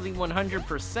counts for the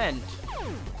 100%,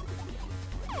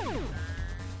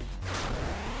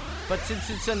 but since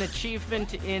it's an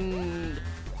achievement in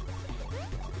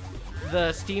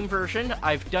the Steam version,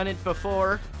 I've done it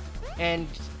before, and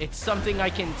it's something I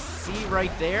can see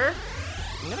right there,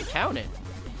 I'm gonna count it.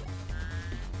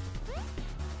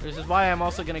 This is why I'm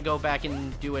also gonna go back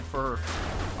and do it for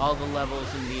all the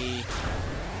levels in the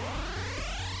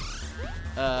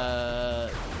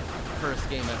first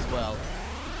game as well,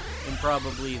 and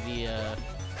probably the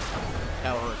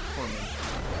Tower of Torment,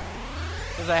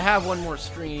 because I have one more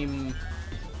stream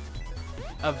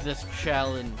of this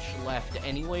challenge left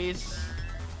anyways,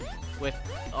 with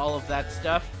all of that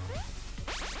stuff.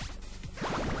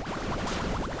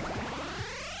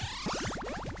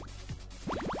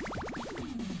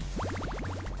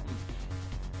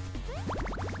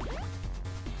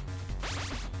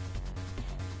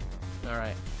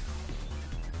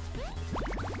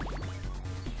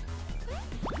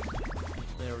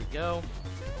 There we go.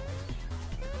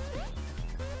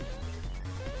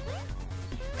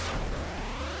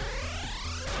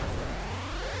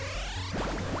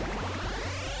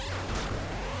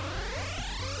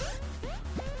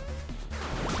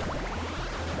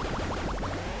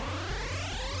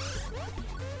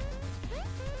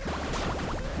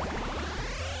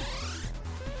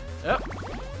 Oh.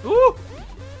 Ooh.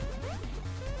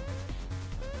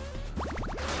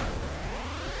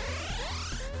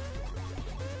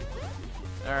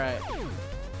 All right.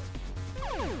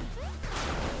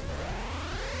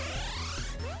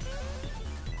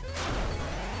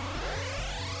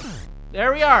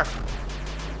 There we are.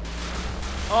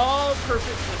 All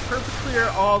perfect, perfect clear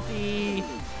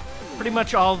pretty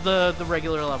much all the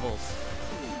regular levels.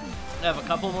 I have a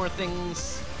couple more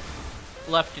things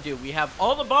left to do. We have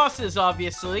all the bosses,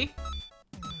 obviously.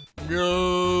 No.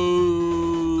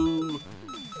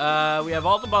 We have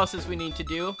all the bosses we need to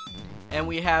do. And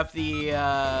we have the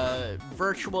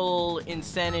virtual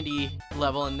insanity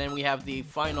level, and then we have the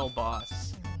final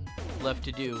boss left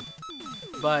to do.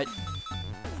 But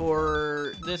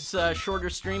for this shorter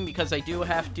stream, because I do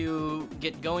have to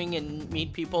get going and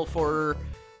meet people for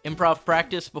improv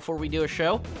practice before we do a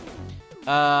show,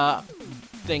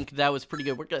 think that was pretty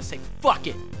good. We're gonna say fuck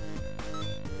it.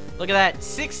 Look at that,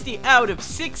 60 out of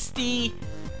 60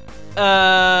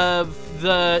 of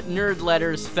the nerd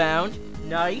letters found.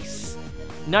 Nice.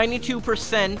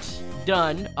 92%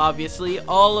 done, obviously.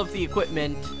 All of the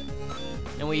equipment.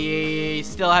 And we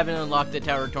still haven't unlocked the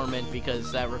Tower Torment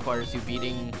because that requires you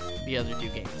beating the other two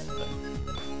games.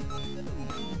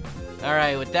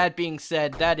 Alright, with that being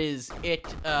said, that is it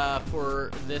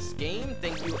for this game.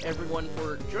 Thank you everyone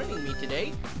for joining me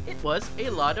today. It was a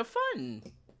lot of fun.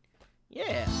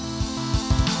 Yeah.